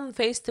them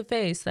face to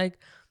face. Like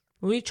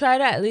we try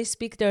to at least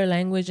speak their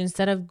language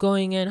instead of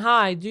going in,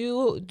 hi,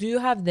 do you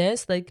have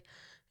this? Like,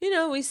 you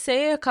know, we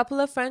say a couple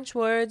of French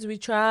words. We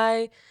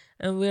try.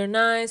 And we're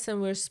nice and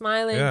we're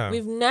smiling. Yeah.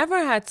 We've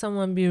never had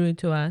someone be rude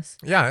to us.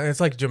 Yeah, and it's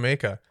like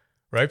Jamaica,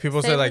 right?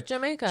 People say like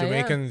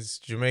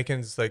Jamaicans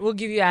like will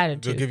give you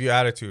attitude. They'll give you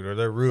attitude or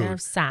they're rude. They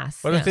have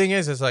sass. But the thing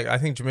is like I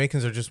think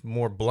Jamaicans are just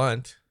more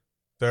blunt.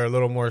 They're a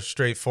little more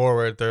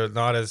straightforward. They're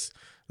not as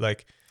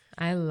like.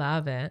 I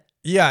love it.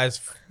 Yeah,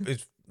 it's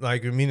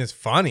like it's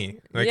funny.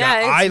 Like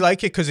I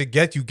like it because you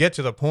get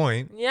to the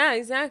point. Yeah,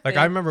 exactly. Like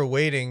I remember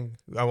waiting.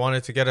 I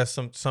wanted to get us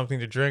something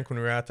to drink when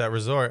we were at that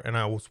resort, and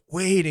I was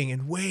waiting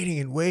and waiting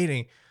and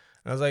waiting.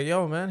 And I was like,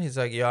 "Yo, man." He's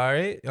like, "You all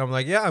right?" I'm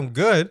like, "Yeah, I'm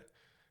good."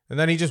 And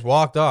then he just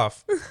walked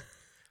off.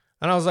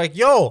 And I was like,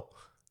 "Yo,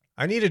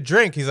 I need a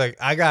drink." He's like,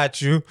 "I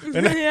got you."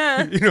 And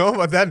then, you know.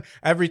 But then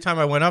every time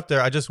I went up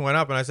there, I just went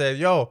up and I said,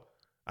 "Yo,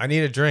 I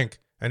need a drink."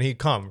 And he'd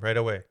come right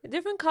away.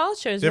 Different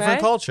cultures,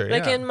 Different culture,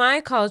 Like in my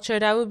culture,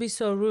 that would be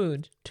so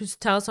rude to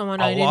tell someone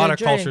I need a drink. A lot of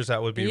cultures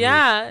that would be rude.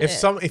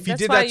 If he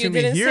did that to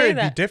me here, it'd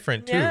be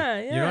different too.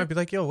 Yeah. You know, I'd be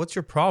like, yo, what's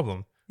your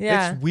problem?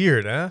 Yeah. It's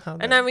weird, huh?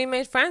 And then we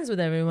made friends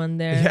with everyone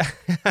there.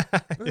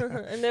 Yeah.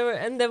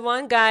 And the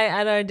one guy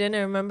at our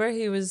dinner, remember,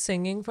 he was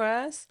singing for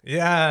us?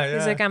 Yeah.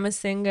 He's like, I'm a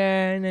singer.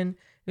 And then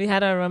we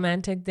had a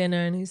romantic dinner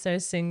and he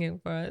started singing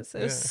for us.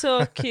 It was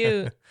so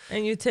cute.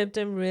 And you tipped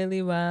him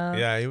really well.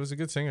 Yeah, he was a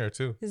good singer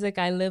too. He's like,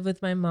 I live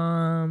with my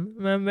mom.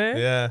 Remember?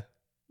 Yeah.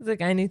 It's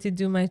like I need to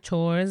do my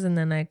chores and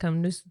then I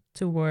come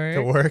to work.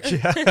 To work,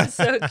 yeah.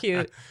 So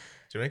cute.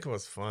 Jamaica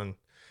was fun.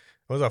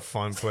 It was a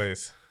fun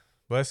place.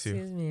 Bless you.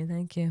 Excuse me.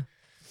 Thank you.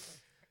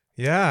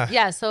 Yeah.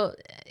 Yeah. So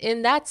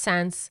in that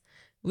sense,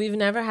 we've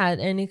never had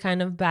any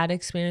kind of bad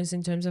experience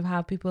in terms of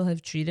how people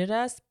have treated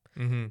us.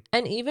 Mm-hmm.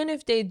 And even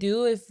if they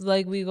do, if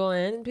like we go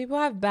in, people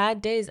have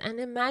bad days. And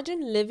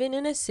imagine living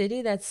in a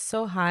city that's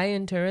so high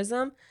in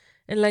tourism,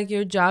 and like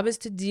your job is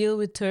to deal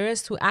with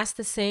tourists who ask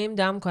the same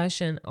dumb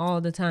question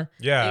all the time.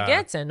 Yeah. It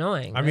gets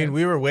annoying. I mean,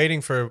 we were waiting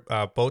for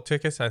boat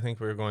tickets. I think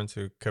we were going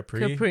to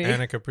Capri.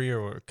 Anna Capri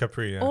or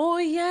Capri. Yeah. Oh,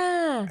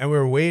 yeah. And we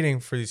were waiting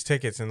for these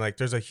tickets, and like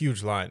there's a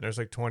huge line. There's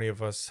like 20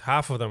 of us.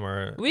 Half of them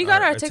are We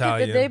got our Italian.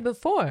 ticket the day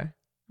before.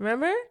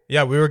 Remember?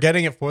 Yeah, we were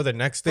getting it for the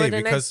next day the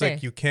because next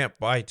like day. you can't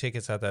buy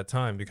tickets at that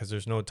time because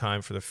there's no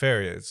time for the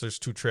ferry. There's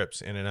 2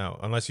 trips in and out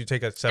unless you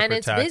take a separate And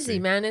it's taxi. busy,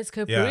 man. It's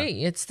Capri.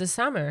 Yeah. It's the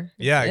summer.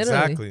 It's Yeah, Italy.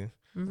 exactly.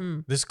 Mm-hmm.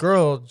 This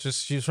girl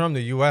she's from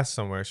the US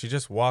somewhere. She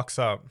just walks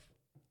up.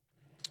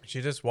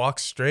 She just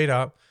walks straight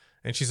up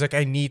and she's like,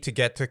 I need to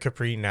get to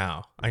Capri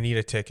now. I need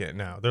a ticket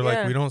now. They're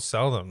like, we don't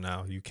sell them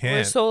now. You can't.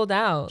 We're sold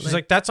out. She's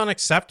like, that's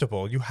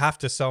unacceptable. You have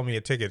to sell me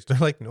a ticket. They're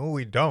like, no,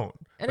 we don't.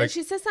 And like, then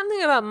she said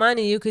something about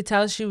money. You could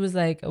tell she was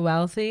like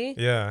wealthy.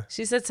 Yeah.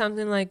 She said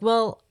something like,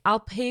 well, I'll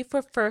pay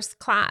for first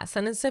class.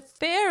 And it's a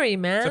ferry,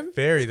 man. It's a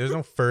ferry. There's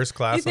no first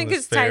class. You think on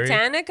this it's ferry.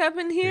 Titanic up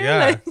in here?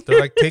 Yeah. Like- They're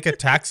like, take a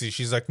taxi.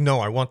 She's like, no,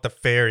 I want the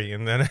ferry.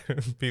 And then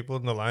people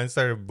in the line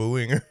started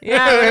booing her.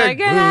 Yeah, we're like,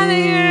 get out of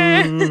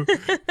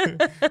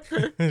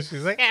here.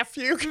 She's like, F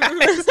you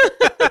guys.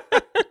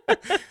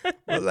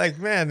 But like,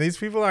 man, these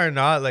people are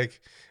not like,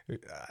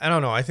 I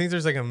don't know. I think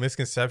there's like a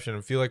misconception.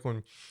 I feel like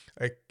when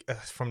like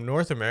from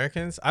North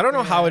Americans, I don't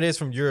know how it is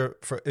from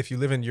Europe. If you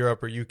live in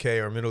Europe or UK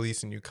or Middle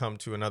East and you come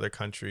to another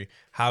country,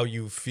 how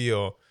you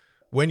feel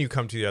when you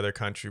come to the other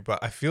country.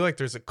 But I feel like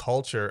there's a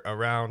culture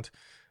around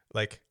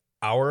like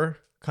our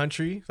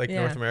country, like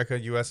North America,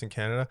 US and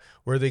Canada,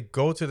 where they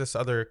go to this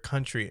other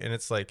country and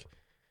it's like,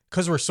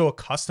 because we're so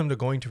accustomed to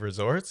going to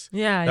resorts,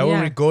 that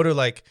when we go to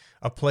like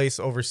a place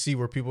overseas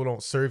where people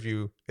don't serve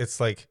you, it's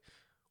like,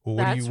 well,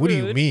 what do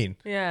you mean?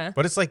 Yeah.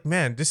 But it's like,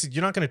 man,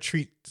 you're not gonna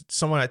treat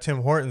someone at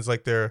Tim Hortons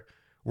like they're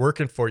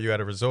working for you at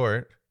a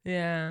resort.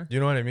 Yeah. You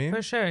know what I mean?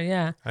 For sure.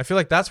 Yeah. I feel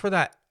like that's where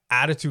that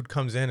attitude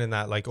comes in, and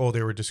that like, oh,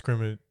 they were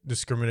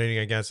discriminating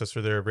against us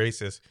or they're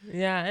racist.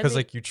 Yeah. Because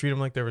like you treat them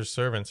like they were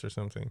servants or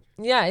something.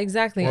 Yeah,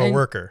 exactly. Or a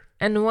worker.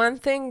 And one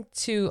thing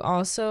to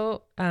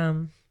also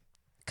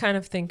kind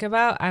of think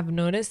about, I've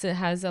noticed it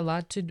has a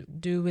lot to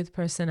do with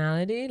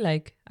personality.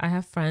 Like I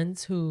have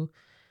friends who,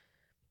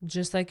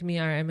 just like me,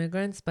 are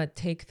immigrants, but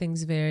take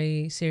things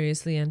very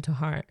seriously and to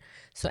heart.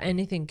 So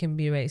anything can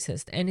be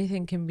racist.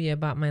 Anything can be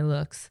about my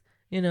looks,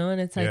 you know?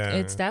 And it's like,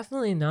 it's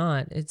definitely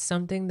not. It's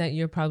something that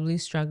you're probably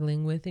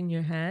struggling with in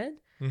your head.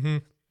 Mm-hmm.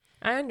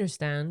 I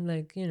understand.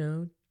 Like, you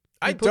know,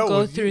 I people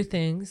go through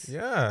things.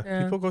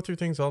 Yeah. People go through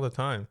things all the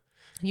time.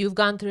 You've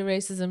gone through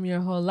racism your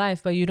whole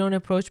life, but you don't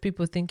approach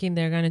people thinking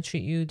they're going to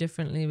treat you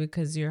differently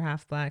because you're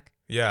half black.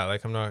 Yeah.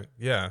 Like I'm not.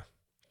 Yeah.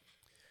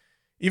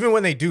 Even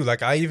when they do,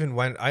 like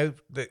when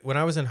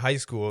I was in high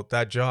school,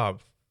 that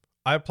job,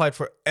 I applied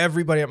for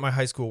everybody at my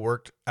high school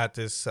worked at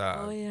this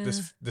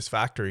this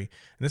factory,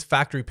 and this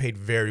factory paid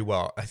very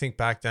well. I think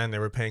back then they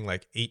were paying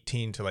like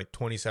 $18 to like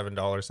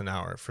 $27 an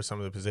hour for some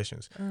of the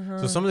positions.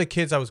 So some of the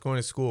kids I was going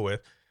to school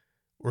with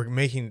were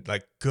making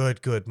like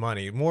good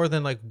money, more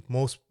than like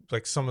most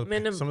like some of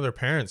their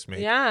parents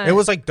make. Yeah, it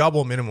was like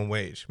double minimum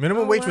wage.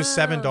 Minimum wage was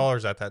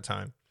 $7 at that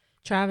time.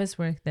 Travis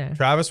worked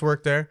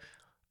there.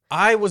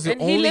 I was the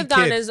only lived kid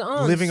on his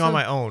own, living on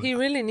my own. He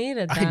really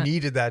needed that. I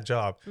needed that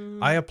job.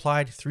 I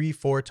applied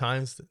 3-4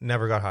 times,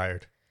 never got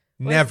hired.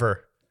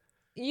 Never.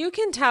 You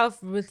can tell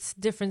with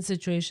different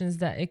situations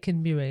that it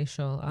can be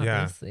racial,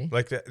 obviously. Yeah.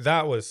 Like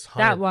that was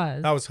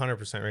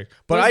 100% racial.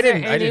 But I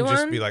didn't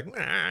just be like,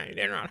 nah,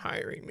 they're not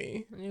hiring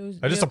me.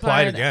 I just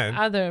applied again.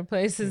 Other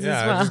places as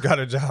well. Yeah, I just got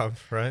a job,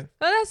 right?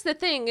 Well, that's the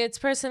thing. It's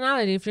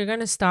personality. If you're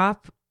going to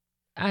stop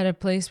at a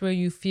place where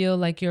you feel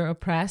like you're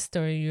oppressed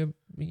or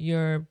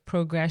your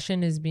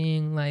progression is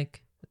being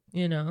like,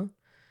 you know,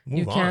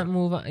 can't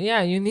move on.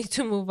 Yeah, you need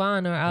to move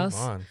on or else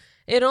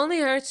it only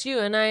hurts you.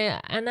 And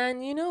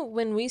then, you know,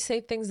 when we say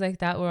things like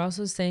that, we're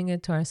also saying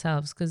it to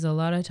ourselves, because a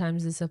lot of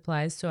times this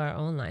applies to our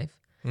own life.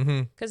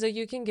 Because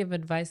you can give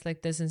advice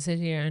like this and sit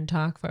here and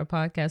talk for a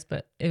podcast,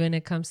 but when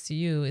it comes to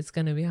you, it's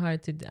going to be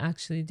hard to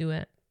actually do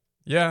it.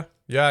 Yeah,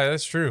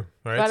 that's true.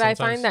 Right? But I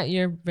find that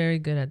you're very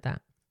good at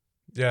that.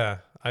 Yeah,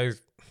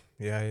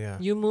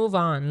 you move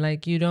on.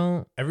 Like you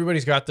don't.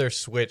 Everybody's got their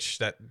switch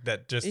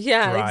that just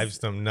drives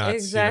them nuts.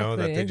 Exactly, you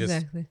know, that they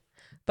exactly.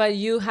 But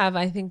you have,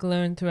 I think,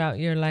 learned throughout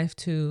your life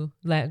to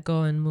let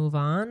go and move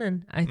on.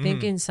 And I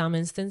think in some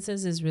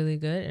instances is really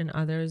good, and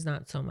others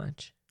not so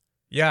much.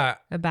 Yeah.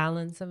 A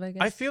balance of, I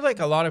guess. I feel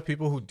like a lot of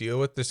people who deal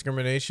with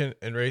discrimination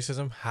and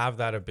racism have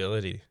that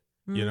ability,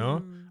 you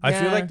know? I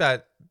feel like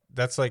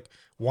that's like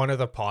one of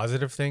the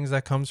positive things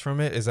that comes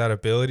from it is that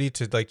ability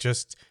to like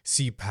just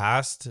see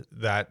past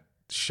that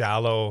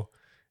shallow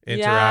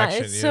interaction.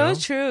 Yeah, it's so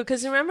true.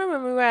 Because remember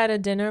when we were at a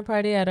dinner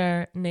party at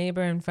our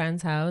neighbor and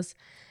friend's house,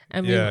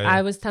 and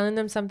I was telling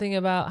them something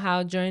about how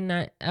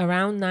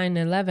around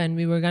 9/11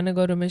 we were gonna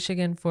go to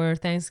Michigan for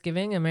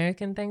Thanksgiving,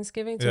 American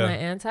Thanksgiving, to my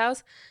aunt's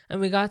house, and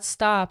we got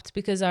stopped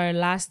because our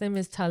last name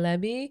is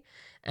Talebi,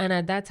 and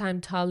at that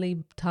time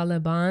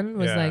Taliban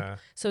was like,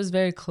 so it was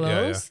very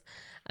close.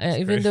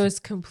 Even though it's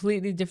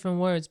completely different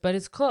words, but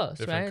it's close,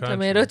 different right?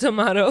 Country.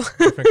 Tomato.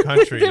 Different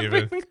country,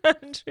 different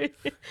country.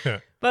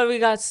 But we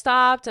got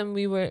stopped and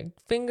we were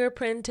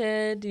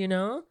fingerprinted, you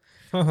know?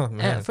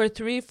 For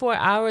 3-4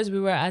 hours,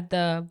 we were at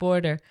the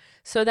border.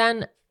 So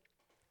then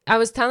I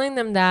was telling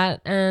them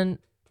that. And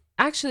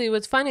actually,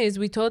 what's funny is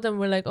we told them,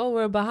 we're like, oh,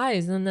 we're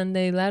Baha'is. And then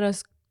they're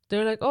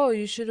like, oh,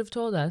 you should have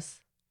told us.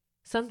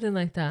 Something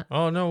like that.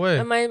 Oh, no way.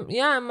 And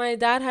my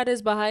dad had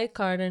his Baha'i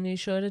card and he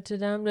showed it to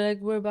them. They're like,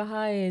 we're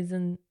Baha'is,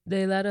 and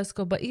they let us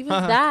go. But even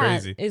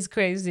that is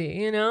crazy,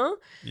 you know?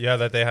 Yeah,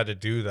 that they had to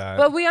do that.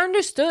 But we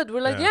understood.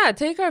 We're like,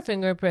 take our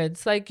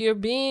fingerprints. Like, you're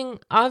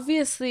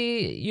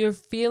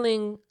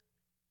feeling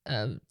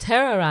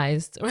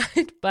terrorized,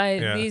 right?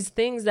 By these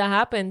things that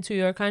happen to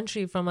your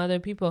country from other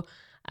people.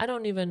 I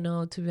don't even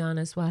know, to be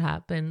honest, what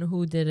happened,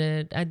 who did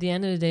it. At the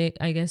end of the day,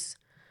 I guess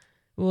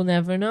we'll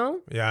never know.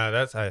 Yeah,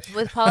 that's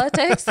with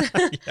politics.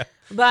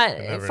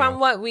 But from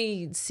what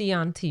we see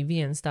on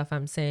TV and stuff,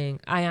 I'm saying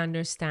I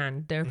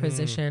understand their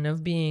position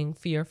of being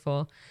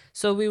fearful.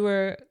 So we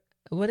were,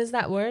 what is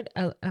that word?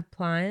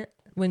 Appliant,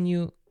 when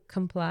you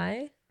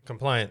comply?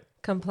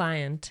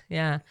 Compliant,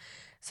 yeah.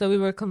 So we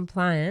were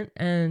compliant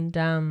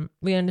and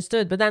we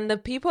understood. But then the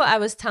people I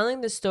was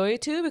telling the story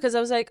to, because I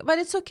was like, but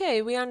it's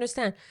okay, we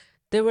understand.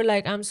 They were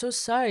like, I'm so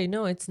sorry.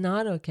 No, it's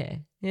not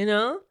okay. You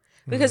know?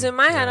 Because in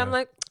my head, I'm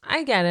like,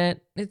 I get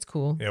it. It's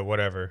cool. Yeah,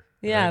 whatever.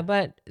 Yeah, right?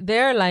 But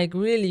they're like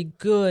really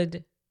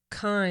good,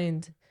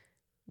 kind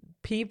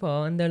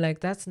people. And they're like,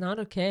 that's not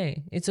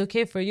okay. It's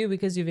okay for you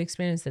because you've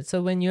experienced it.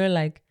 So when you're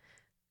like,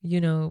 you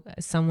know,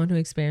 someone who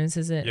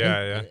experiences it,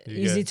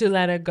 easy to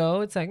let it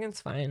go. It's like,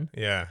 it's fine.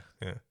 Yeah.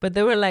 But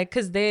they were like,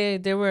 because they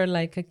were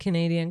like a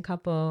Canadian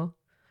couple,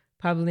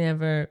 probably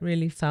never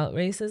really felt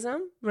racism,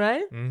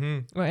 right?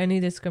 Mm-hmm. Or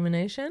any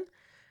discrimination.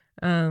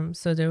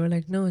 So they were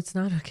like, no, it's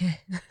not okay.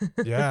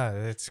 Yeah,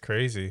 it's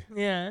crazy.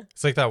 Yeah.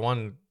 It's like that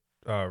one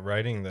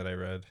writing that I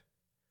read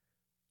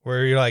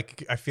where you're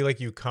like, I feel like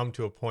you come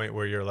to a point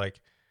where you're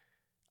like,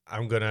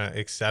 I'm going to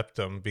accept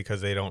them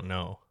because they don't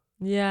know.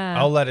 Yeah.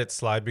 I'll let it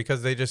slide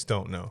because they just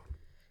don't know,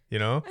 you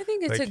know? I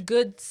think it's like, a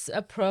good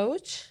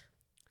approach.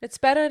 It's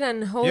better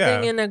than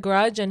holding in a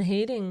grudge and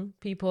hating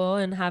people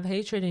and have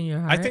hatred in your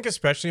heart. I think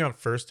especially on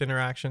first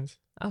interactions.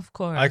 Of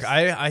course. Like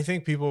I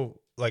think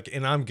people like,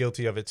 and I'm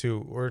guilty of it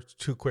too. We're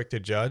too quick to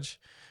judge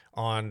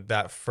on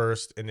that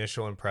first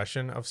initial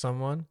impression of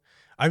someone.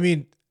 I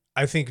mean,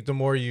 I think the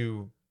more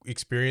you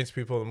experience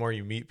people, the more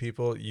you meet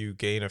people, you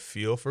gain a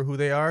feel for who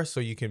they are. So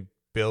you can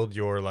build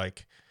your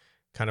like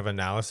kind of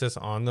analysis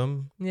on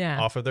them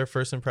off of their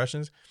first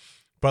impressions.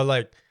 But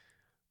like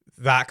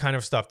that kind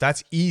of stuff,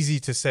 that's easy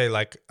to say,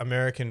 like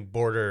American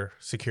border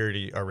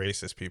security are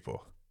racist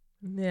people.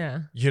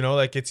 Yeah. You know,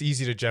 like it's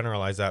easy to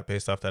generalize that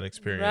based off that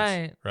experience.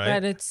 Right.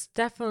 But it's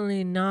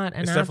definitely not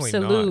an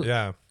absolute.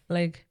 Yeah.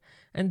 Like,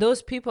 and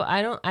those people,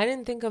 I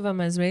didn't think of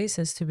them as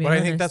racist, to be honest.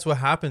 But I think that's what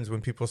happens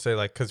when people say,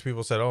 like, because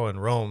people said, oh, in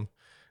Rome,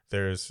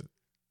 they're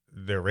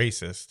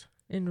racist.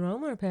 In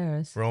Rome or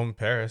Paris?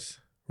 Paris.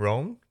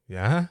 Rome?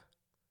 Yeah.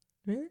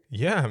 Really?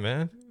 Yeah,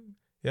 man.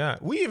 Yeah.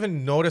 We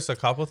even noticed a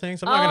couple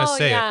things. I'm not going to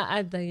say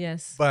it.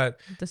 Yes.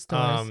 But the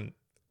stores.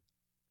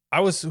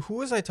 Who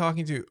was I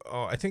talking to?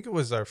 Oh, I think it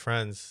was our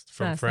friends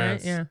from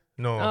France. Night? Yeah.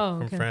 No,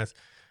 from France.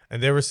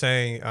 And they were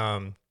saying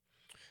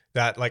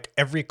that like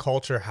every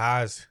culture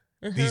has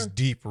these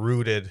deep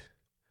rooted,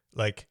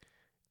 like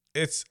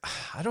it's,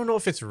 I don't know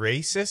if it's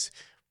racist.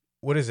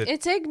 What is it?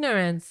 It's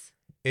ignorance.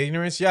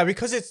 Ignorance. Yeah.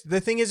 Because it's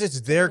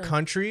their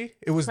country.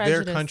 It was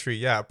prejudice. Their country.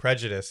 Yeah.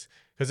 Prejudice.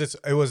 Because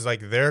it was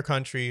like their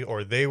country,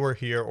 or they were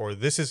here, or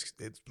it's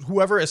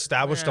whoever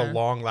established a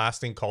long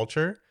lasting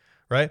culture.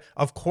 Right.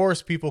 Of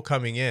course, people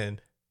coming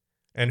in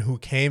and who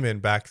came in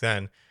back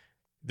then,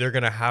 they're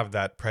going to have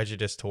that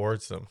prejudice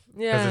towards them.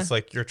 Yeah. Because it's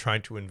like you're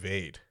trying to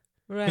invade.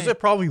 Right. Because it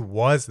probably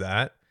was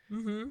that.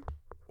 Mm-hmm.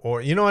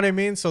 Or, you know what I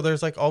mean? So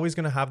there's like always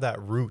going to have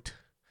that root.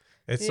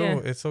 It's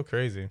so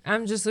crazy.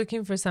 I'm just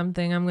looking for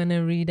something. I'm going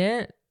to read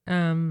it.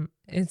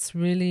 It's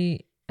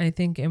really, I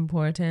think,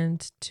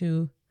 important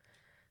to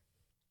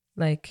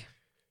like,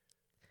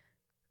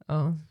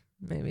 oh,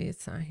 maybe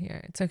it's not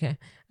here. It's okay.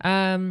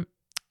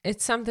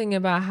 It's something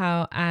about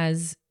how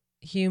as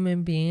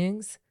human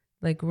beings,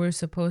 like we're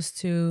supposed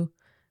to,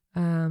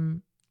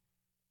 hold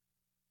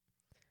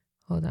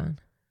on.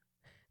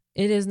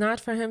 It is not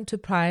for him to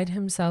pride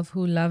himself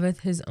who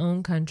loveth his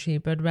own country,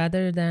 but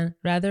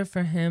rather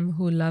for him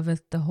who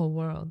loveth the whole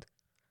world.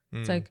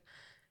 It's like,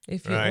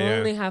 if you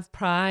only have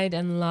pride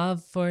and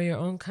love for your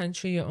own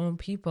country, your own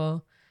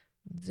people,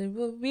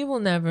 we will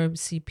never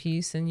see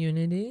peace and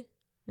unity.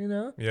 You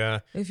know? Yeah.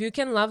 If you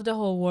can love the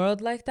whole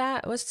world like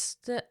that,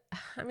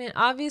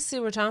 obviously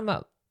we're talking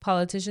about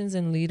politicians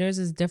and leaders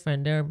is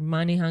different. They're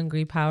money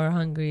hungry, power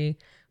hungry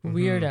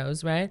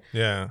weirdos, right?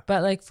 Yeah.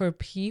 But like for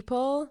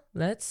people,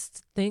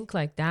 let's think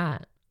like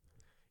that.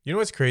 You know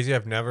what's crazy?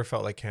 I've never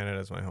felt like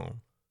Canada's my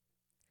home.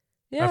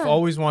 Yeah. I've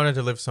always wanted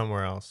to live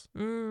somewhere else.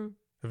 Mm.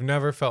 I've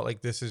never felt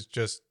like this is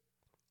just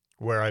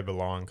where I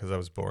belong because I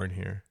was born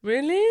here.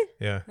 Really?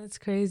 Yeah. That's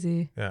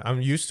crazy. Yeah.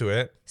 I'm used to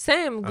it.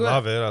 Same. I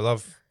love it. I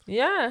love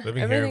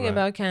living everything here,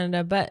 about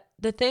Canada. But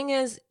the thing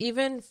is,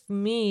 even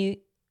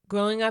me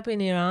growing up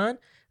in Iran,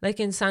 like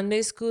in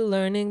Sunday school,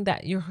 learning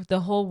that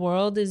the whole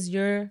world is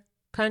your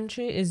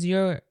country, is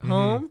your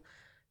home,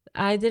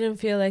 I didn't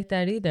feel like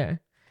that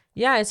either.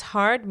 Yeah, it's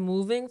hard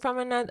moving from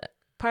another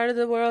part of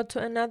the world to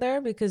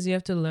another because you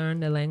have to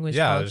learn the language.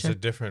 Yeah, culture. there's a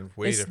different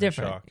way. It's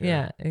different. Shock.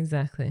 Yeah,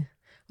 exactly.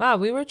 Wow,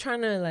 we were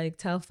trying to like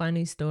tell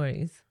funny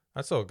stories.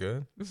 That's all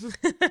good.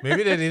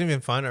 Maybe they didn't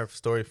even find our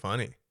story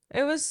funny.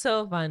 It was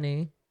so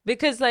funny.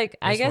 Because like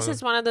I guess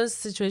it's one of those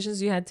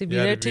situations you had to be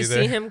there to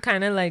see him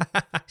kind of like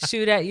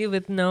shoot at you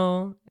with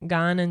no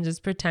gun and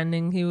just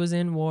pretending he was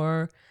in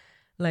war,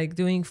 like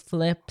doing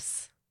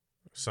flips.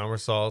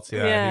 Somersaults.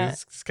 Yeah.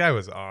 This guy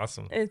was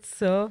awesome. It's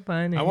so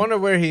funny. I wonder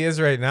where he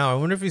is right now. I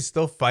wonder if he's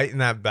still fighting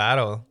that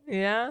battle.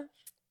 Yeah.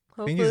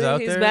 Hopefully think he's out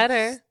there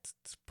better.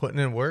 Putting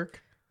in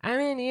work. I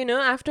mean, you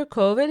know, after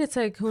COVID, it's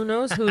like, who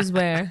knows who's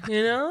where,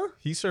 you know?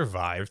 He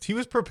survived. He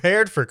was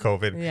prepared for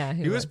COVID. Yeah,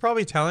 he was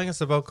probably telling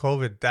us about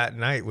COVID that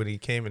night when he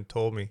came and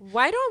told me.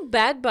 Why don't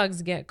bed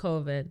bugs get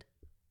COVID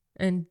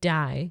and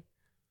die?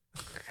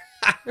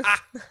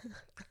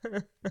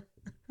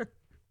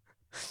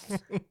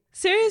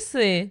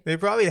 Seriously. They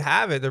probably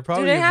have it. They're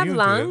probably Do they have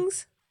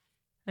lungs?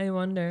 I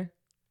wonder.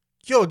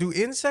 Yo, do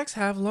insects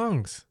have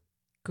lungs?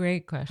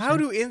 Great question. How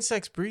do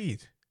insects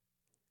breathe?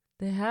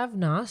 They have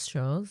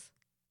nostrils.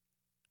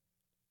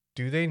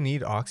 Do they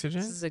need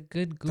oxygen? This is a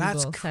good Google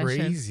That's session.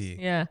 crazy.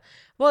 Yeah.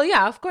 Well,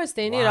 yeah, of course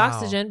they need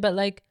oxygen, but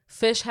like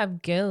fish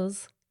have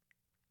gills.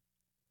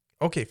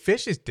 Okay,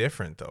 fish is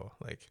different though.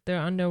 Like they're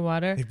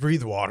underwater. They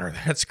breathe water.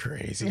 That's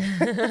crazy.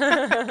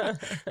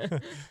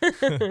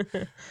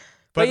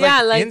 But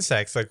yeah, like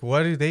insects, like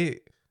what do they?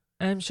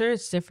 I'm sure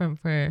it's different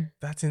for.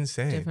 That's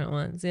insane. Different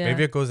ones, yeah.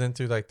 Maybe it goes in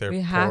through like their pores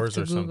or something. We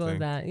have to Google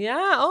that.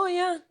 Yeah. Oh,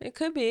 yeah. It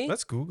could be.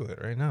 Let's Google it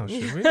right now,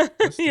 should we?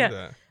 Let's do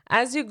that.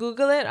 As you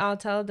Google it, I'll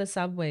tell the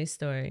subway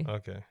story.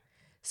 Okay.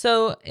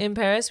 So in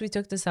Paris, we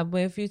took the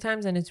subway a few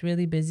times, and it's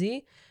really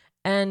busy.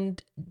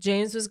 And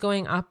James was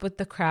going up with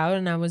the crowd,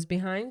 and I was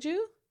behind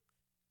you.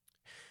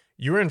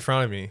 You were in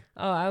front of me.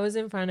 Oh, I was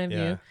in front of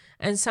you,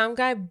 and some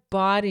guy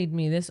bodied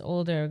me. This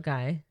older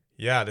guy.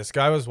 Yeah, this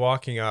guy was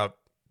walking up.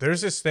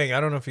 There's this thing,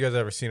 I don't know if you guys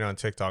ever seen it on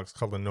TikTok. It's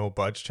called the no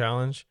budge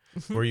challenge,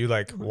 where you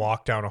like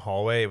walk down a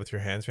hallway with your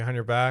hands behind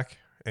your back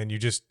and you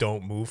just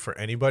don't move for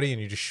anybody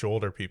and you just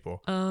shoulder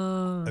people.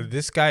 Oh.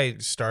 This guy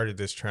started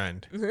this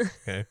trend.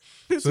 Okay.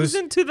 This was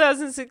in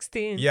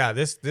 2016. Yeah,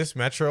 this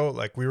metro,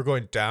 like we were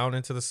going down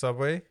into the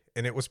subway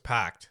and it was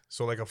packed.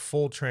 So like a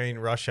full train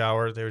rush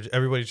hour.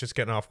 Everybody's just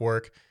getting off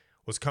work,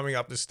 was coming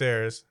up the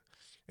stairs,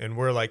 and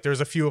we're like,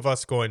 there's a few of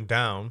us going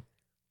down.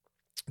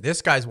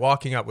 This guy's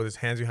walking up with his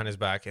hands behind his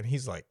back, and he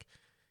was like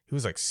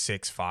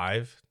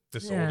 6'5".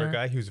 This older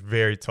guy, he was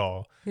very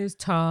tall. He was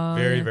tall,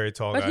 very very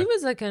tall. But guy. he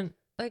was like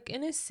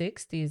in his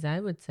 60s,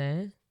 I would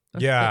say.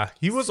 Yeah,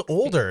 he was 60.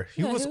 Older.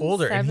 He was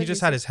older, 70s. And he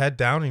just had his head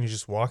down, and he's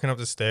just walking up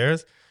the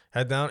stairs,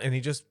 head down, and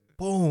he just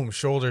boom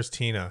shoulders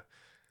Tina.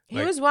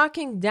 He was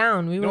walking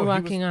down. We were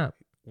walking up.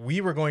 We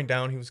were going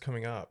down. He was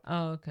coming up.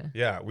 Oh, okay.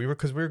 Yeah,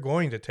 because we were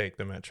going to take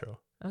the metro.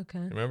 Okay.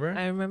 Remember?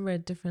 I remember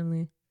it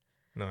differently.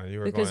 No, you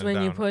were because going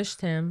when down. you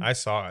pushed him, I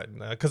saw it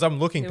because I'm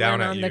looking down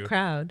at you. The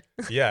crowd.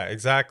 Yeah,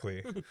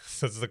 exactly.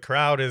 So the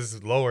crowd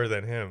is lower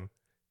than him.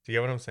 Do you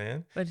get what I'm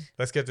saying? But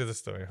let's get to the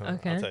story.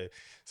 Okay. I'll tell you.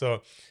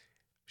 So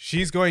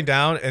she's going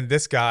down, and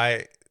this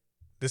guy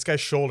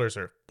shoulders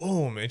her.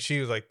 Boom, and she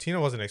was like, Tina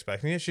wasn't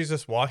expecting it. She's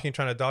just walking,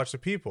 trying to dodge the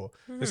people.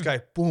 This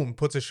guy, boom,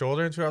 puts his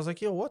shoulder into her. I was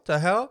like, yo, what the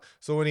hell?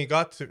 So when he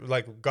got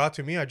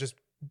to me, I just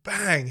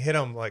bang hit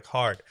him like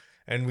hard,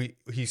 and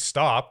he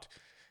stopped.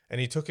 And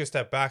he took a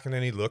step back, and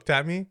then he looked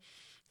at me,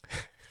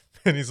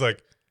 and he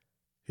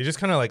just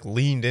kind of like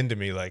leaned into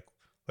me, like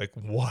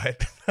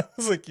what? I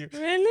was like,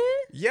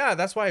 really? Yeah,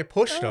 that's why I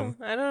pushed him.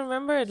 I don't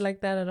remember it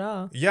like that at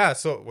all. Yeah,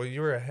 so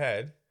you were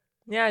ahead.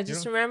 Yeah, I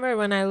just remember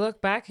when I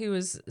look back, he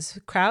was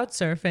crowd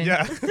surfing.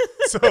 Yeah,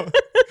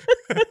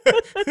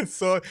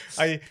 so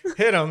I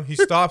hit him. He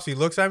stops. He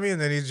looks at me, and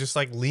then he just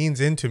like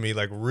leans into me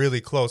like really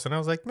close, and I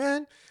was like,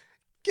 man,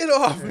 get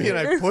off me. And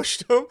I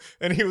pushed him,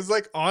 and he was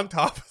like on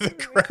top of the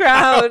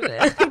crowd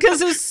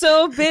because it was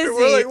so busy. And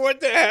we're like, what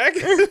the heck?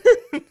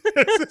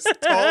 There's this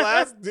tall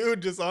ass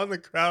dude just on the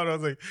crowd. I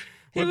was like,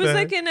 he was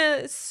like in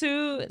a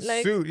suit,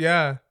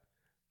 yeah.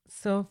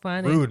 So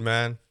funny. Rude,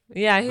 man.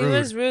 Yeah, he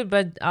was rude,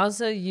 but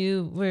also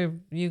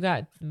you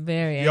got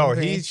very angry. Yo,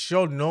 he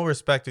showed no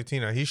respect to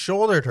Tina. He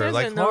shouldered her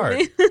like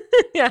hard.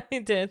 Yeah, he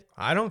did.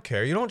 I don't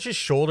care. You don't just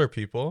shoulder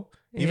people,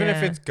 even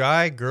if it's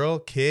guy, girl,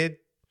 kid.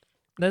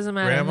 Doesn't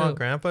matter. Grandma,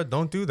 grandpa,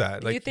 don't do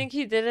that. You think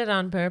he did it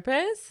on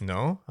purpose?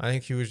 No, I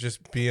think he was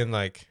just being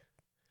like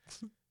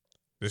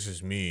This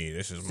is me.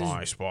 This is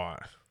my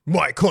spot.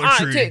 My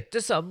country. I take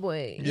the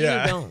subway.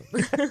 Yeah. You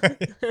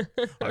don't.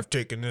 I've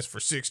taken this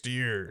for 60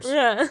 years.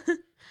 Yeah.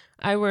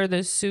 I wear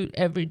this suit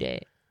every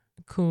day.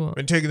 Cool.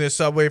 Been taking this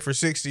subway for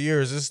 60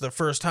 years. This is the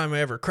first time I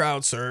ever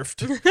crowd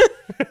surfed.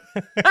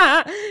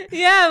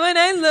 Yeah, when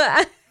I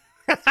look,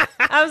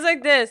 I was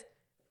like this.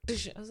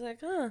 I was like,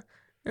 huh.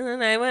 And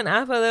then I went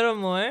up a little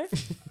more.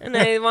 And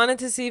I wanted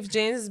to see if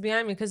James is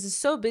behind me because it's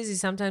so busy.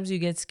 Sometimes you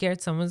get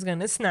scared someone's going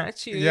to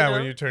snatch you. Yeah, you know?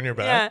 when you turn your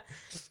back. Yeah.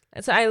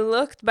 And so I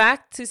looked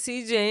back to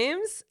see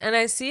James, and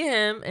I see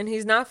him, and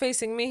he's not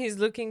facing me. He's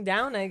looking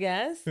down, I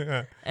guess.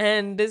 Yeah.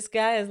 And this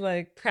guy is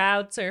like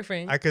crowd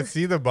surfing. I could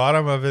see the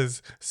bottom of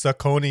his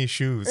Saucony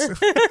shoes.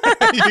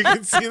 You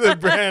can see the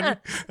brand.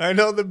 I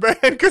know the brand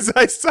because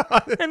I saw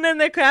it. And then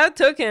the crowd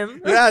took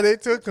him. Yeah, they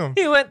took him.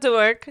 He went to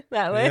work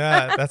that way.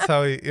 Yeah, that's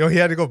how he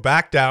had to go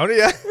back down.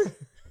 Yeah.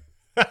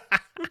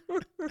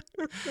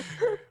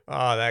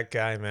 Oh, that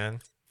guy, man.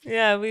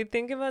 Yeah, we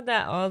think about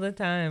that all the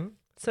time.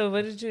 So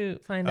what did you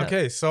find out?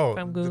 Okay, so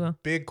from Google? the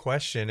big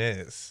question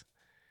is,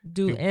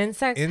 Do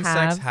insects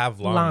have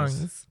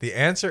lungs? The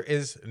answer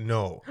is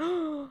no.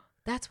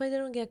 That's why they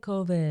don't get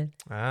COVID.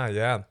 Ah,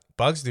 yeah.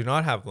 Bugs do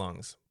not have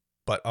lungs,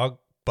 but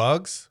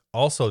bugs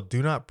also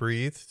do not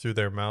breathe through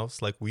their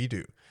mouths like we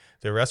do.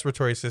 Their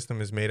respiratory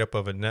system is made up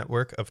of a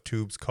network of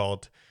tubes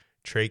called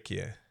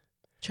trachea.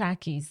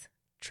 Trachees.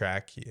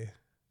 Tracheas?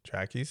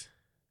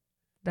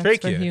 That's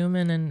Trachea. for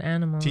human and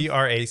animals.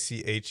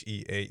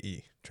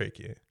 Tracheae.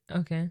 Trachea.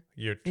 Okay.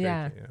 Your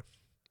trachea. Yeah.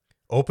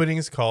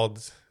 Openings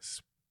called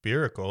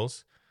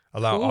spiracles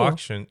allow Ooh.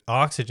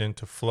 oxygen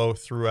to flow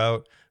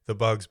throughout the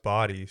bug's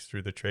body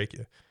through the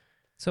trachea.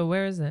 So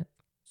where is it?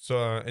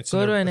 So it's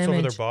Go to an over their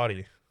image.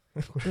 body.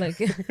 Like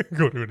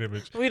Go to an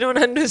image. we don't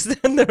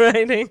understand the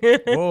writing.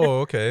 Oh,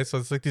 okay. So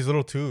it's like these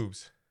little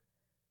tubes.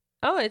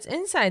 Oh, it's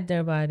inside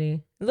their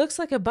body. It looks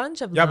like a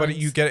bunch of Yeah,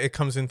 lungs. but it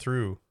comes in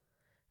through.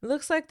 It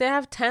looks like they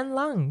have 10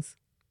 lungs.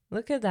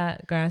 Look at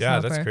that grasshopper. Yeah,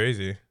 that's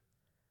crazy.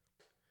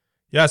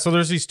 Yeah, so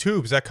there's these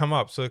tubes that come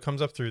up. So it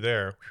comes up through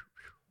there.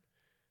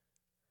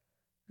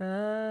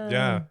 Ah,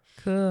 Yeah.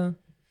 Cool.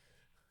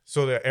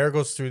 So the air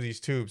goes through these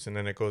tubes and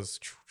then it goes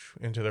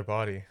into their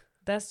body.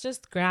 That's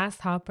just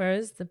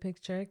grasshoppers, the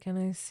picture. Can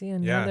I see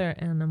another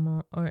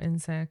animal or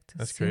insect?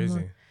 That's Similar?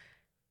 crazy.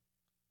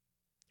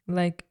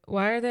 Like,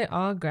 why are they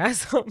all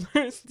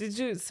grasshoppers? Did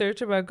you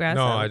search about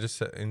grasshoppers? No, I just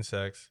said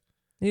insects.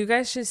 You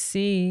guys should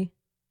see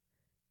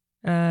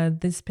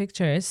this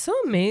picture. It's so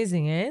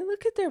amazing, eh?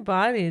 Look at their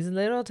bodies,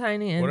 little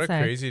tiny insects. What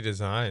a crazy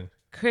design.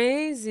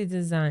 Crazy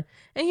design.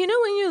 And you know,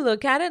 when you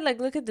look at it, like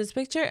look at this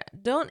picture,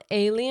 don't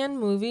alien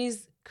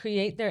movies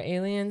create their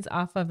aliens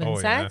off of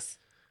insects? Yeah.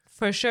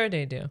 For sure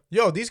they do.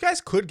 Yo, these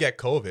guys could get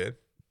COVID.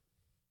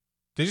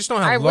 They just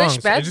don't have I lungs.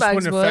 wish bed it just bugs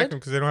wouldn't affect them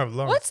because they don't have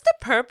lungs. What's the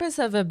purpose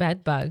of a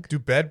bed bug? Do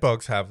bed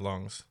bugs have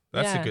lungs?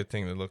 That's Yeah. a good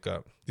thing to look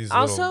up. These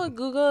Also,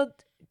 little... Googled,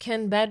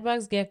 can bed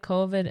bugs get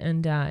COVID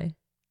and die?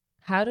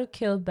 How to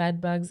kill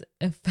bed bugs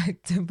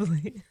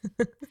effectively.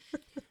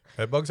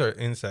 Bed bugs are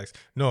insects.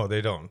 No, they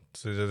don't.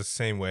 So they're the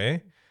same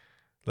way.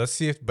 Let's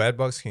see if bed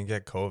bugs can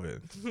get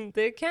COVID.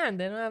 They can.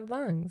 They don't have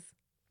lungs.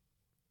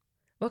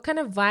 What kind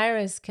of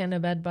virus can a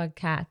bed bug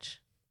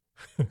catch?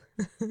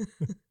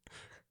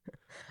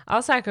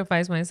 I'll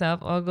sacrifice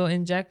myself. I'll go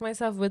inject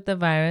myself with the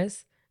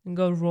virus and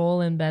go roll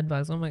in bed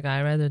bugs. Oh my God,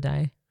 I'd rather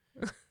die.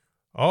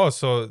 Oh,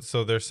 so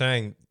they're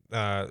saying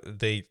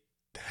they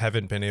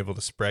haven't been able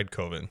to spread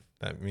COVID.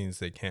 That means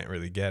they can't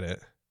really get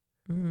it.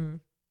 Mm-hmm.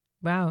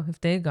 Wow,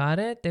 if they got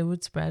it, they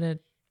would spread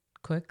it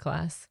quick,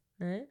 class.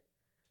 Eh?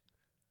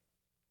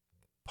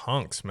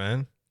 Punks,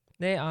 man.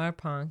 They are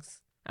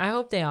punks. I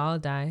hope they all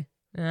die.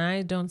 And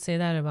I don't say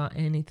that about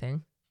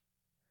anything.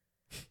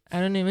 I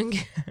don't even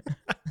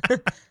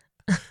care.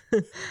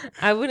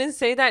 I wouldn't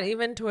say that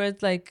even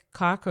towards like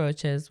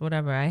cockroaches,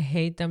 whatever. I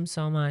hate them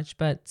so much.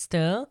 But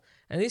still,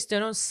 at least they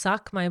don't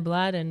suck my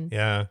blood and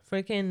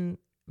freaking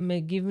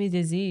give me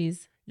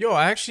disease. Yo,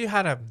 I actually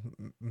had a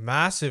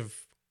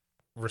massive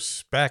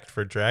respect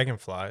for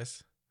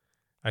dragonflies.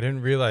 I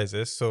didn't realize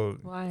this. So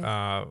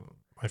why?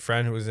 My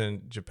friend who was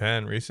in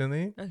Japan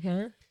recently,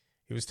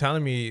 he was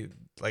telling me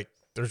like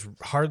there's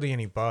hardly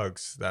any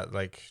bugs that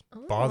like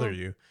bother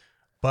you.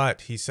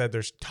 But he said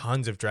there's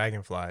tons of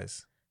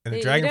dragonflies. And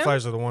the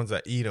dragonflies are the ones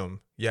that eat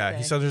them. Yeah, okay.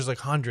 He said there's like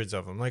hundreds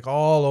of them, like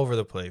all over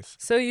the place.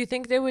 So you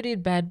think they would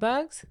eat bed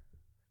bugs?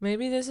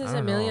 Maybe this is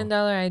 $1 million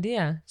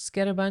idea. Just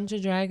get a bunch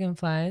of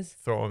dragonflies.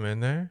 Throw them in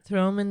there?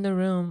 Throw them in the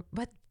room.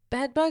 But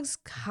bed bugs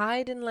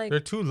hide in like... They're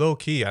too low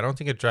key. I don't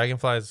think a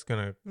dragonfly is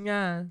going to...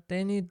 Yeah,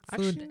 they need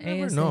food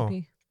ASAP.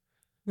 Know.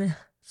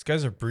 These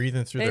guys are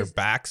breathing through their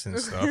backs and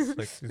stuff.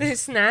 Like, they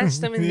snatch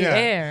them in the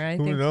air. I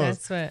think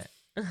knows? That's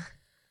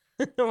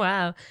what...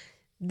 Wow.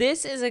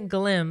 This is a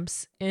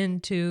glimpse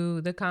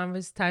into the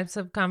types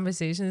of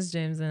conversations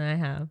James and I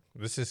have.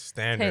 This is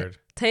standard.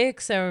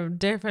 Takes a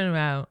different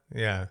route.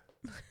 Yeah.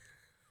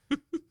 I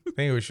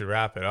think we should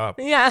wrap it up.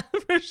 Yeah,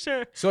 for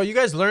sure. So you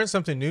guys learned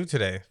something new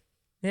today.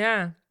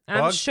 Yeah.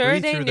 I'm sure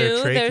they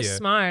knew. They're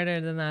smarter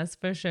than us,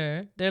 for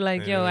sure. They're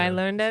like, yo, I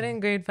learned that in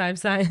grade 5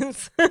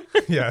 science.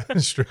 Yeah,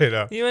 straight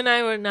up. You and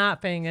I were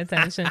not paying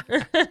attention.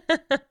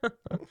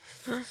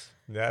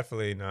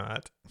 Definitely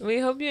not. We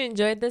hope you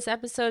enjoyed this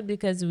episode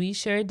because we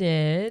sure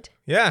did.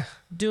 Yeah.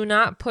 Do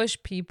not push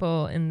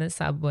people in the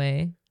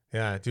subway.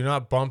 Yeah, do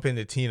not bump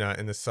into Tina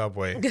in the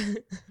subway.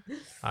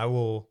 I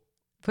will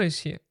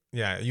push you.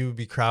 Yeah, you would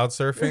be crowd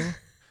surfing.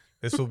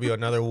 This will be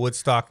another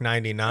Woodstock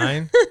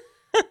 99.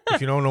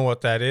 If you don't know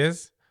what that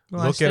is,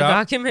 look it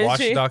up. Watch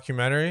the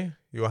documentary.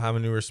 You will have a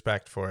new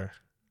respect for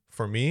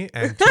me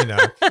and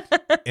Tina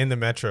in the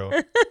metro.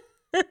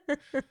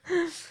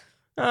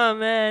 Oh,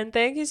 man.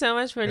 Thank you so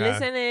much for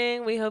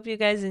listening. We hope you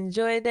guys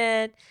enjoyed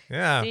it.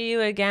 Yeah. See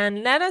you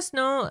again. Let us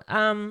know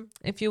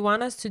if you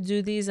want us to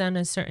do these on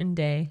a certain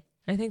day.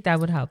 I think that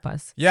would help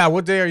us. Yeah.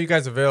 What day are you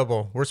guys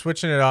available? We're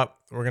switching it up.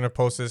 We're going to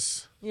post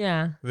this.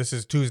 Yeah. This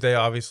is Tuesday,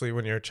 obviously,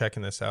 when you're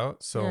checking this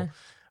out. So,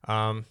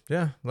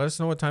 let us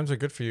know what times are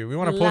good for you. We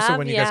want to post it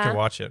when you guys can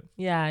watch it.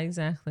 Yeah,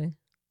 exactly.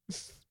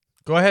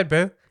 Go ahead,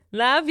 babe.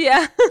 Love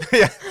ya.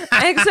 Yeah.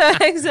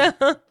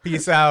 XOXO.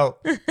 Peace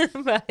out. Bye,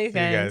 guys. See you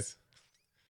guys.